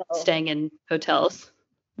you staying in hotels?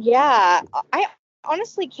 Yeah, I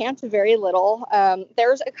honestly camped very little.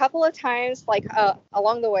 There's a couple of times like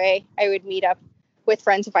along the way I would meet up with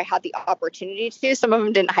friends if I had the opportunity to. Some of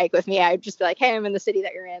them didn't hike with me. I'd just be like, hey, I'm in the city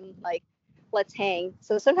that you're in. Like, let's hang.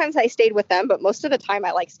 So sometimes I stayed with them, but most of the time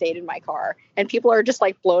I like stayed in my car. And people are just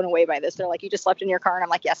like blown away by this. They're like, you just slept in your car? And I'm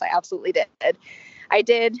like, yes, I absolutely did. I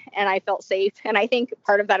did. And I felt safe. And I think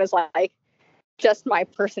part of that is like just my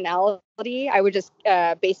personality. I would just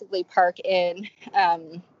basically park in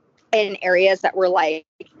areas that were like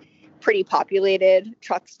pretty populated,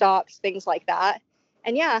 truck stops, things like that.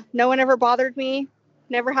 And yeah, no one ever bothered me.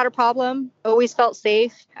 never had a problem. Always felt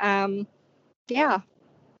safe. Yeah.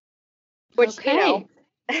 Which, Okay.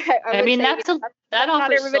 I I would mean, say that that's not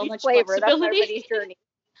offers so everybody's much flavor. That's not flexibility. everybody's journey.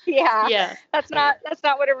 Yeah. Yeah. That's not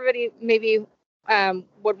what everybody maybe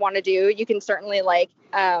would want to do. You can certainly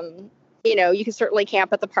you can certainly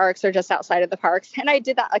camp at the parks or just outside of the parks. And I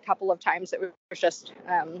did that a couple of times. It was just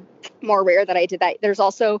more rare that I did that. There's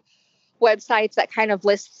also websites that kind of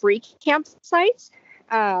list free campsites.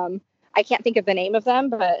 I can't think of the name of them,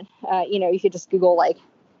 but you could just Google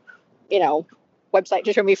website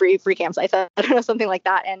to show me free campsites. I don't know, something like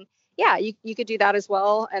that. And yeah, you could do that as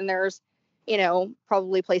well. And there's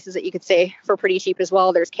probably places that you could stay for pretty cheap as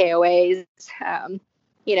well. There's KOAs,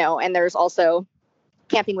 and there's also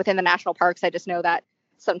camping within the national parks. I just know that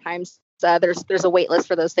sometimes there's a wait list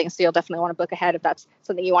for those things, so you'll definitely want to book ahead if that's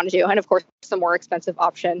something you want to do. And of course, the more expensive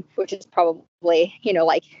option, which is probably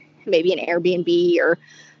like maybe an Airbnb or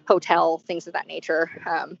hotel, things of that nature.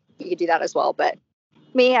 You could do that as well. But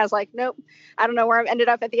me, I was like, nope, I don't know where I've ended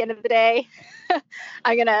up at the end of the day.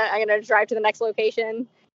 I'm gonna drive to the next location,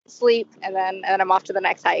 sleep, and then I'm off to the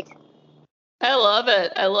next hike. I love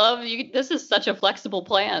it. I love you. This is such a flexible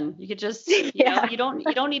plan. You could just, you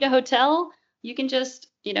don't need a hotel. You can just,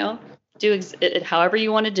 do it however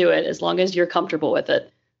you want to do it, as long as you're comfortable with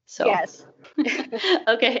it. So, yes.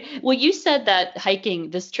 Okay. Well, you said that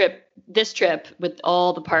hiking this trip with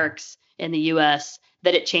all the parks in the US,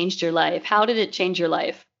 that it changed your life. How did it change your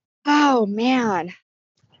life? Oh man.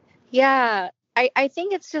 Yeah. I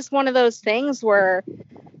think it's just one of those things where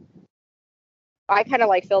I kind of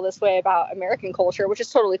feel this way about American culture, which is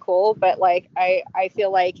totally cool. But I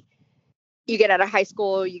feel like you get out of high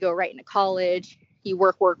school, you go right into college, you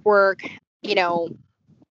work.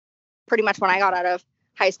 Pretty much when I got out of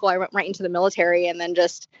high school, I went right into the military and then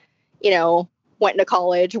just, went into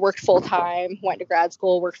college, worked full time, went to grad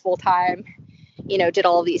school, worked full time, did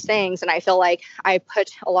all of these things. And I feel like I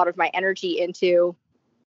put a lot of my energy into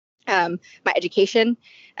my education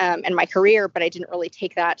and my career, but I didn't really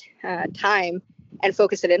take that time and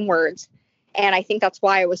focus it inwards. And I think that's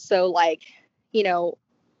why I was so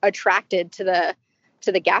attracted to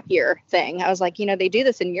the gap year thing. I was like, they do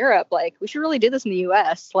this in Europe. Like, we should really do this in the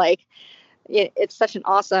US. It's such an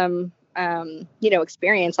awesome,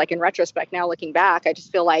 experience. In retrospect, now looking back, I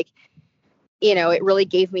just feel like, it really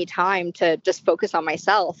gave me time to just focus on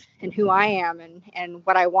myself and who I am and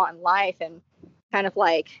what I want in life, and kind of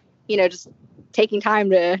just taking time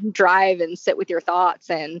to drive and sit with your thoughts.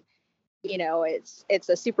 And, it's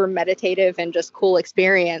a super meditative and just cool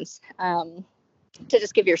experience to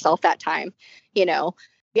just give yourself that time.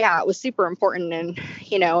 Yeah, it was super important. And,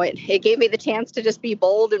 it gave me the chance to just be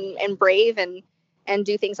bold and brave and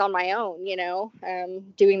do things on my own.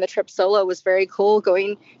 Doing the trip solo was very cool,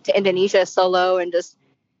 going to Indonesia solo and just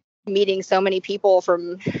meeting so many people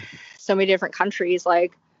from so many different countries,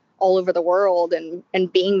 all over the world,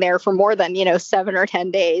 and being there for more than, 7 or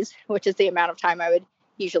 10 days, which is the amount of time I would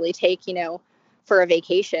usually take, for a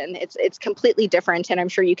vacation. It's completely different. And I'm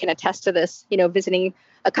sure you can attest to this, visiting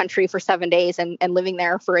a country for 7 days and living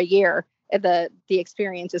there for a year. The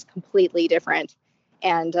experience is completely different.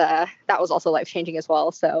 And that was also life-changing as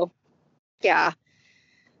well. So yeah,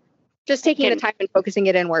 just taking the time and focusing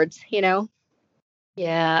it inwards,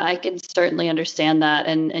 Yeah, I can certainly understand that.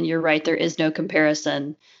 And you're right, there is no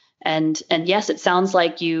comparison. And yes, it sounds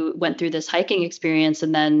like you went through this hiking experience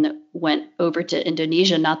and then went over to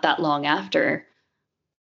Indonesia not that long after.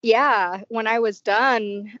 Yeah, when I was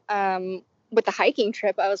done with the hiking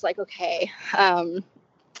trip, I was like, okay,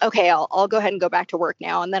 I'll go ahead and go back to work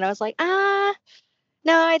now. And then I was like,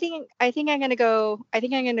 no, I think I'm gonna go. I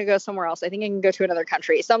think I'm gonna go somewhere else. I think I can go to another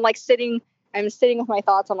country. So I'm sitting with my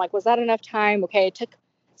thoughts. I'm like, was that enough time? Okay, it took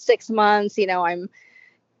 6 months.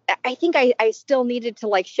 I think I still needed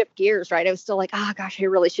to shift gears, right? I was still like, oh gosh, I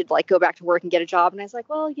really should go back to work and get a job. And I was like,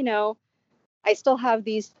 well, I still have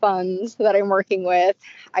these funds that I'm working with.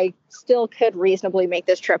 I still could reasonably make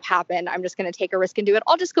this trip happen. I'm just going to take a risk and do it.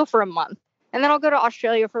 I'll just go for a month, and then I'll go to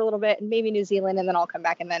Australia for a little bit and maybe New Zealand. And then I'll come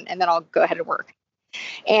back and then I'll go ahead and work.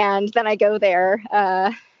 And then I go there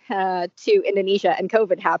to Indonesia, and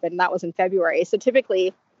COVID happened. That was in February. So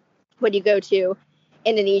typically when you go to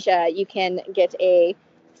Indonesia, you can get a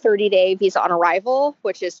 30-day visa on arrival,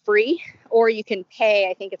 which is free, or you can pay,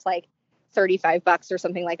 I think it's $35 or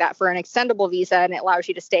something like that for an extendable visa, and it allows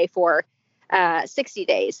you to stay for 60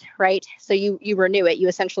 days, right? So you renew it. You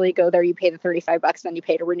essentially go there, you pay the $35, then you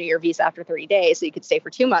pay to renew your visa after 30 days, so you could stay for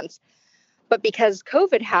 2 months. But because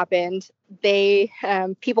COVID happened, they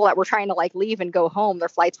people that were trying to leave and go home, their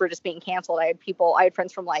flights were just being canceled. I had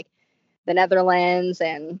friends from the Netherlands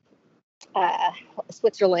and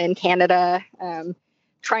Switzerland, Canada,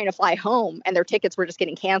 trying to fly home and their tickets were just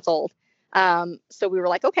getting canceled. So we were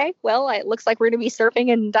like, okay, well, it looks like we're going to be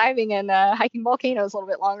surfing and diving and hiking volcanoes a little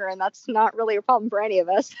bit longer, and that's not really a problem for any of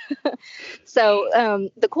us. So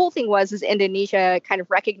the cool thing is Indonesia kind of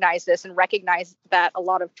recognized this and recognized that a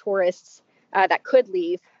lot of tourists that could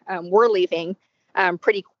leave were leaving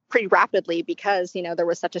pretty rapidly because, there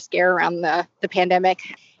was such a scare around the pandemic.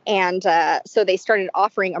 And so they started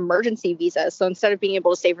offering emergency visas. So instead of being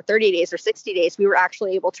able to stay for 30 days or 60 days, we were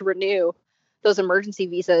actually able to renew those emergency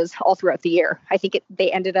visas all throughout the year. I think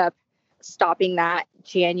they ended up stopping that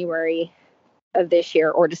January of this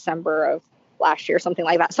year or December of last year, something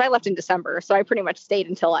like that. So I left in December. So I pretty much stayed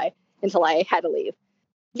until I had to leave.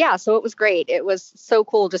 Yeah, so it was great. It was so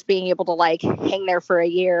cool just being able to like hang there for a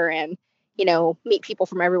year and, meet people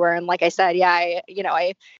from everywhere. And like I said, yeah,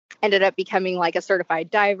 I ended up becoming like a certified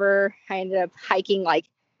diver. I ended up hiking like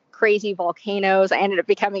crazy volcanoes. I ended up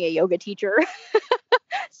becoming a yoga teacher.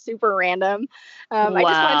 Super random.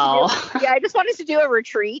 Wow. I just wanted to do a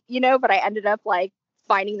retreat, but I ended up like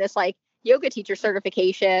finding this like yoga teacher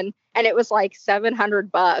certification, and it was like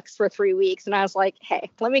 $700 for 3 weeks. And I was like, hey,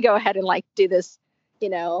 let me go ahead and like do this, do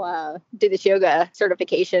this yoga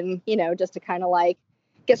certification, just to kind of like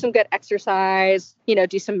get some good exercise,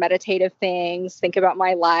 do some meditative things, think about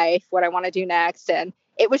my life, what I want to do next. And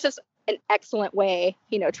it was just an excellent way,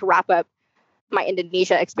 to wrap up my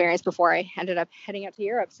Indonesia experience before I ended up heading out to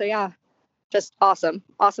Europe. So yeah, just awesome.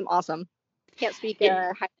 Can't speak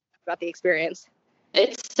highly about the experience.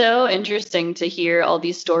 It's so interesting to hear all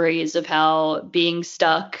these stories of how being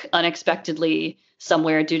stuck unexpectedly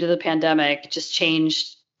somewhere due to the pandemic just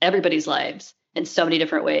changed everybody's lives in so many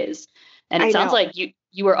different ways. And it sounds like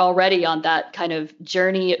you were already on that kind of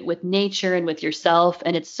journey with nature and with yourself.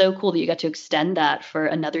 And it's so cool that you got to extend that for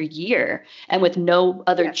another year and with no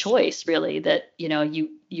other choice, really, that,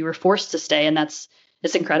 you were forced to stay. And it's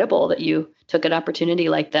incredible that you took an opportunity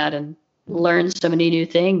like that and learned so many new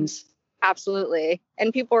things. Absolutely.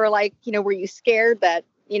 And people were like, were you scared that,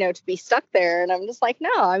 to be stuck there? And I'm just like,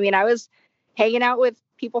 no, I mean, I was hanging out with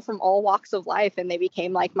people from all walks of life, and they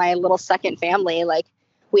became like my little second family. Like,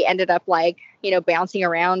 we ended up like, bouncing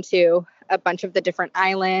around to a bunch of the different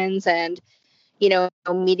islands and,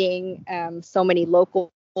 meeting so many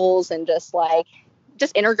locals and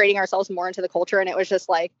just integrating ourselves more into the culture. And it was just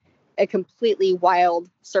like a completely wild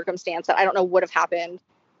circumstance that I don't know would have happened,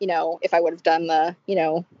 if I would have done the,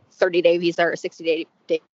 30-day visa or 60-day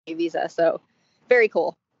visa. So very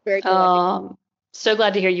cool. Very cool. So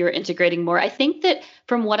glad to hear you were integrating more. I think that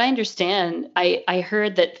from what I understand, I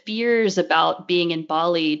heard that fears about being in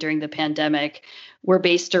Bali during the pandemic were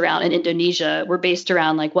based around, in Indonesia, were based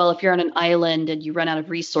around like, well, if you're on an island and you run out of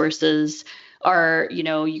resources, are, you're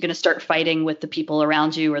going to start fighting with the people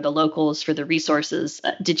around you or the locals for the resources.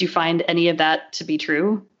 Did you find any of that to be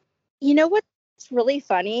true? What's really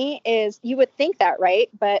funny is you would think that, right?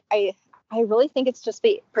 But I really think it's just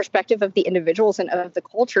the perspective of the individuals and of the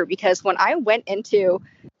culture, because when I went into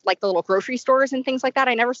like the little grocery stores and things like that,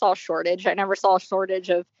 I never saw a shortage. I never saw a shortage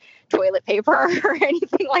of toilet paper or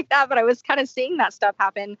anything like that. But I was kind of seeing that stuff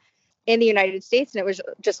happen in the United States. And it was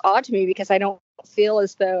just odd to me because I don't feel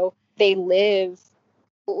as though they live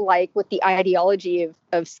like with the ideology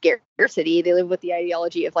of scarcity. They live with the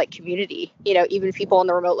ideology of like community. Even people in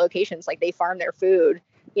the remote locations, like they farm their food.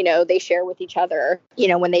 They share with each other.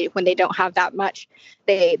 When they don't have that much,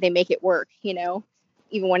 they make it work.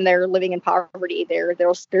 Even when they're living in poverty,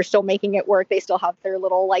 they're still making it work. They still have their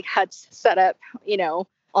little like huts set up,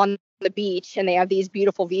 on the beach, and they have these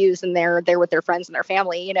beautiful views, and they're there with their friends and their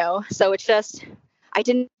family. So it's just, I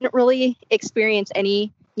didn't really experience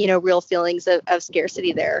any, real feelings of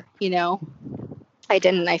scarcity there. I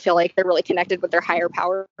didn't. I feel like they're really connected with their higher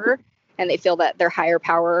power, and they feel that their higher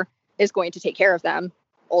power is going to take care of them.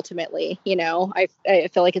 Ultimately, I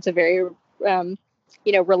feel like it's a very,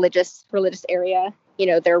 religious area.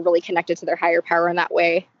 They're really connected to their higher power in that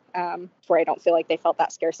way, where I don't feel like they felt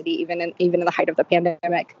that scarcity even in the height of the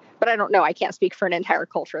pandemic. But I don't know. I can't speak for an entire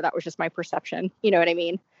culture. That was just my perception. You know what I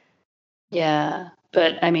mean? Yeah,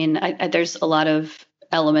 but I mean, there's a lot of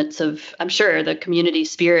elements of, I'm sure, the community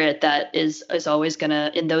spirit that is always going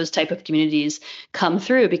to, in those type of communities, come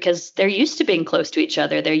through because they're used to being close to each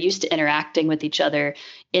other. They're used to interacting with each other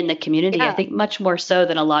in the community. Yeah. I think much more so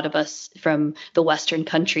than a lot of us from the Western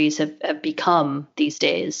countries have become these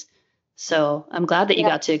days. So I'm glad that you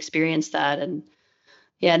got to experience that. And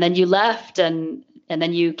yeah, and then you left and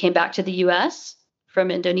then you came back to the US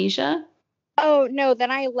from Indonesia. Oh, no,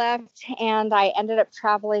 then I left and I ended up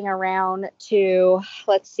traveling around to,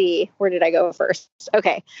 let's see, where did I go first?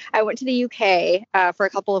 Okay, I went to the UK for a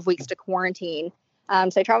couple of weeks to quarantine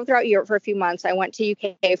So I traveled throughout Europe for a few months. I went to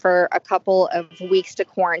UK for a couple of weeks to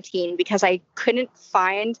quarantine because I couldn't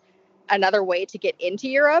find another way to get into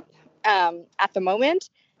Europe at the moment.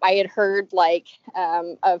 I had heard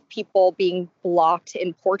of people being blocked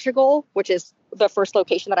in Portugal, which is the first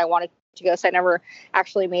location that I wanted to go. So I never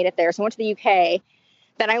actually made it there. So I went to the UK.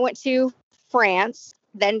 Then I went to France,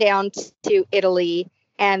 then down to Italy,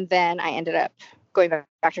 and then I ended up going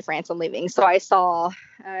back to France and leaving. So I saw,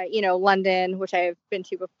 London, which I've been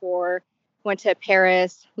to before, went to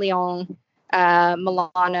Paris, Lyon,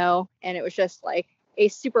 Milano, and it was just like a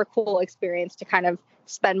super cool experience to kind of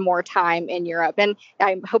spend more time in Europe. And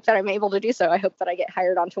I hope that I'm able to do so. I hope that I get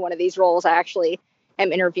hired onto one of these roles. I actually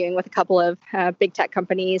am interviewing with a couple of big tech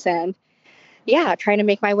companies and trying to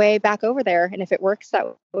make my way back over there. And if it works,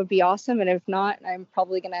 that would be awesome. And if not, I'm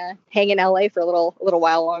probably going to hang in LA for a little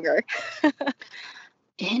while longer.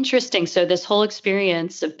 Interesting. So this whole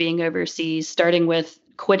experience of being overseas, starting with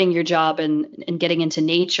quitting your job and getting into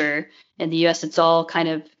nature in the US, it's all kind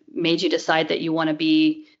of made you decide that you want to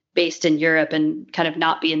be based in Europe and kind of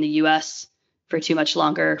not be in the US for too much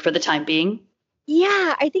longer for the time being.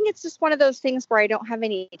 Yeah, I think it's just one of those things where I don't have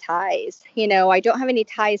any ties. I don't have any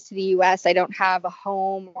ties to the US. I don't have a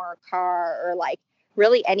home or a car or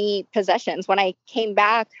really any possessions. When I came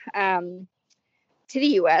back to the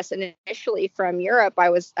US and initially from Europe, I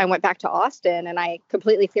went back to Austin and I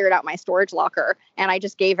completely cleared out my storage locker and I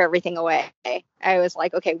just gave everything away. I was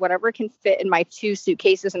like, okay, whatever can fit in my 2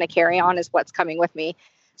 suitcases and a carry-on is what's coming with me.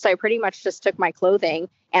 So I pretty much just took my clothing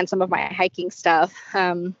and some of my hiking stuff.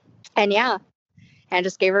 And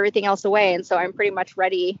just gave everything else away. And so I'm pretty much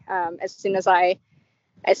ready. As soon as I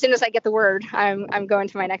get the word, I'm going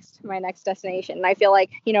to my next destination. And I feel like,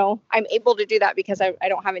 I'm able to do that because I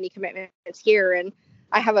don't have any commitments here. And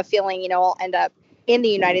I have a feeling, I'll end up in the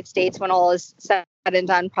United States when all is said and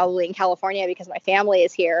done, probably in California because my family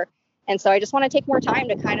is here. And so I just want to take more time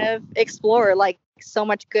to kind of explore. Like, so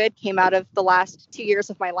much good came out of the last 2 years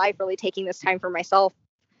of my life, really taking this time for myself.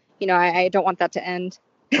 I don't want that to end.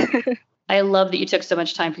 I love that you took so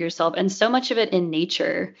much time for yourself and so much of it in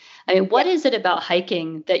nature. I mean, what is it about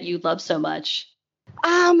hiking that you love so much?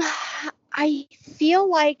 I feel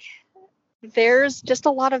like there's just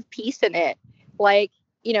a lot of peace in it. Like,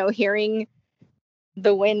 hearing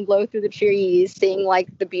the wind blow through the trees, seeing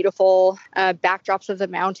the beautiful backdrops of the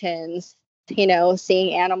mountains,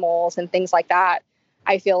 seeing animals and things like that.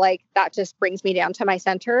 I feel like that just brings me down to my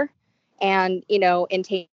center. And, in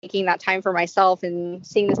taking that time for myself and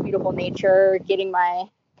seeing this beautiful nature, getting my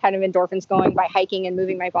kind of endorphins going by hiking and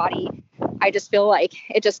moving my body, I just feel like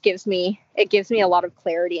it gives me a lot of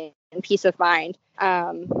clarity and peace of mind.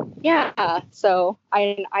 So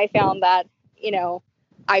I found that,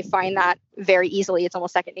 I find that very easily. It's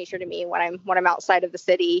almost second nature to me when I'm outside of the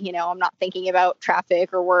city. I'm not thinking about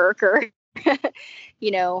traffic or work or,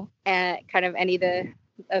 and kind of any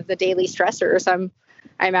of the daily stressors.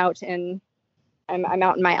 I'm out and I'm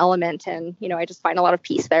out in my element and, I just find a lot of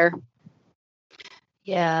peace there.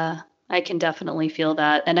 Yeah, I can definitely feel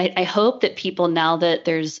that. And I hope that people, now that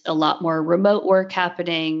there's a lot more remote work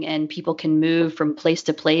happening and people can move from place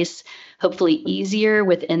to place, hopefully easier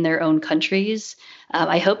within their own countries,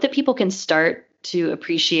 I hope that people can start to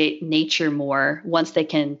appreciate nature more once they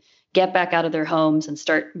can get back out of their homes and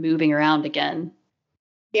start moving around again.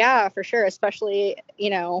 Yeah, for sure. Especially,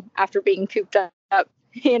 after being cooped up,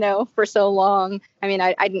 for so long. I mean,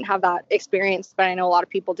 I didn't have that experience, but I know a lot of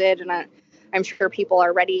people did. And I'm sure people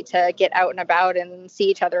are ready to get out and about and see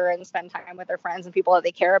each other and spend time with their friends and people that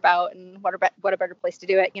they care about. And what a better place to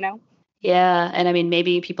do it, Yeah. And I mean,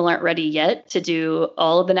 maybe people aren't ready yet to do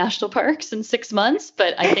all of the national parks in 6 months,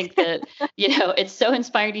 but I think that, it's so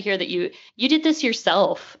inspiring to hear that you did this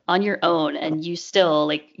yourself on your own and you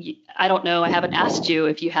still I don't know, I haven't asked you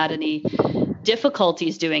if you had any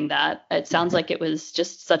difficulties doing that. It sounds like it was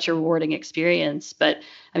just such a rewarding experience, but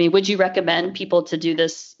I mean, would you recommend people to do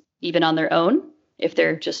this even on their own if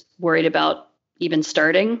they're just worried about even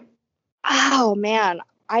starting? Oh man.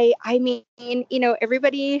 I mean,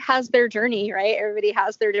 everybody has their journey, right? Everybody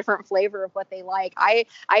has their different flavor of what they like. I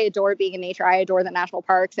adore being in nature. I adore the national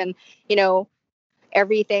parks and,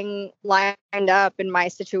 everything lined up in my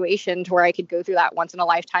situation to where I could go through that once in a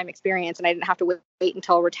lifetime experience and I didn't have to wait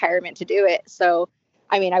until retirement to do it. So,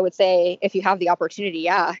 I mean, I would say if you have the opportunity,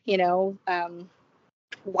 why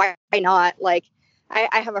not? I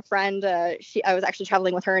have a friend, I was actually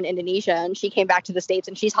traveling with her in Indonesia and she came back to the States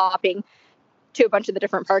and she's hopping to a bunch of the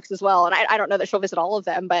different parks as well. And I don't know that she'll visit all of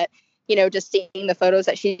them, but, just seeing the photos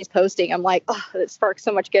that she's posting, I'm like, oh, it sparks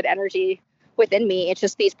so much good energy within me. It's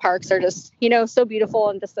just, these parks are just, so beautiful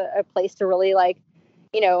and just a place to really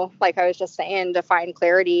like I was just saying, to find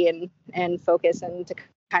clarity and focus and to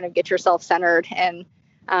kind of get yourself centered. And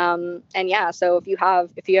yeah, so if you have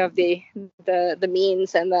the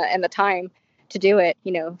means and the time to do it,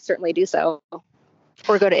 certainly do so,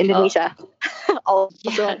 or go to Indonesia.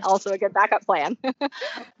 Also a good backup plan.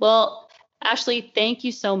 Well, Ashley, thank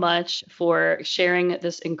you so much for sharing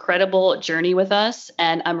this incredible journey with us.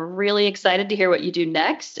 And I'm really excited to hear what you do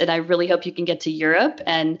next. And I really hope you can get to Europe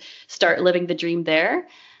and start living the dream there.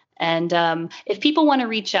 And if people want to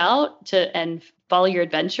reach out to and follow your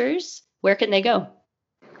adventures, where can they go?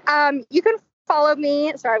 You can follow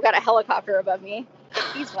me. Sorry, I've got a helicopter above me.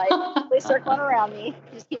 He's like circling around me.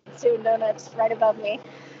 Just keeps doing donuts right above me.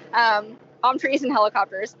 Palm trees and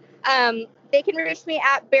helicopters. They can reach me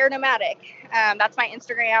at Bear Nomadic. That's my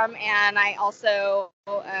Instagram, and I also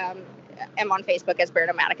am on Facebook as Bear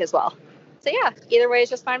Nomadic as well. So yeah, either way is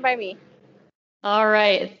just fine by me. All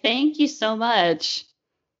right. Thank you so much.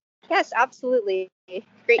 Yes, absolutely. Great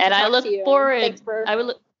to and talk I look to you. forward.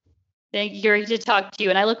 Thank you. Great to talk to you,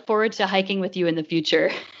 and I look forward to hiking with you in the future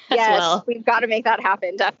as well. Yes, we've got to make that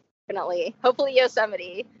happen. Definitely. Hopefully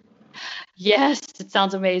Yosemite. Yes, it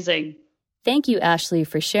sounds amazing. Thank you, Ashley,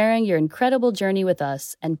 for sharing your incredible journey with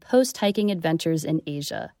us and post-hiking adventures in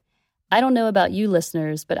Asia. I don't know about you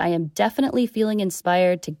listeners, but I am definitely feeling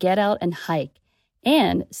inspired to get out and hike.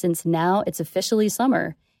 And since now it's officially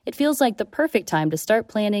summer, it feels like the perfect time to start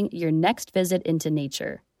planning your next visit into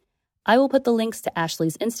nature. I will put the links to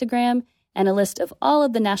Ashley's Instagram and a list of all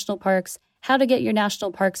of the national parks, how to get your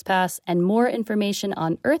national parks pass, and more information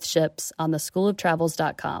on earthships on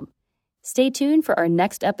theschooloftravels.com. Stay tuned for our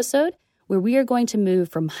next episode, where we are going to move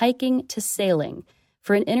from hiking to sailing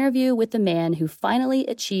for an interview with the man who finally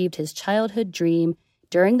achieved his childhood dream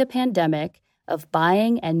during the pandemic of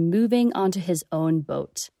buying and moving onto his own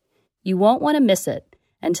boat. You won't want to miss it.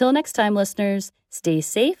 Until next time, listeners, stay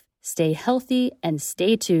safe, stay healthy, and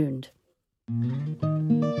stay tuned.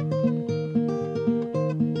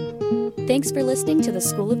 Thanks for listening to the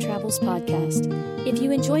School of Travels podcast. If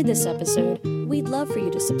you enjoyed this episode, we'd love for you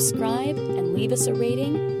to subscribe and leave us a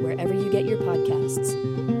rating wherever you get your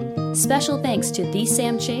podcasts. Special thanks to The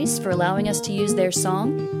Sam Chase for allowing us to use their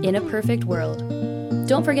song, In a Perfect World.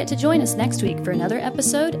 Don't forget to join us next week for another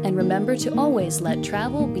episode, and remember to always let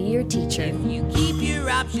travel be your teacher. If you keep your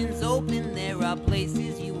options open, there are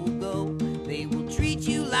places you will go. They will treat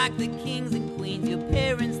you like the kings and queens your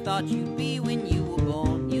parents thought you'd be when you were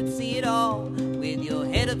born. You'd see it all with your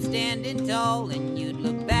head up standing tall, and you'd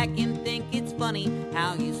look back and think it's funny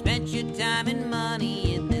how you spent your time and money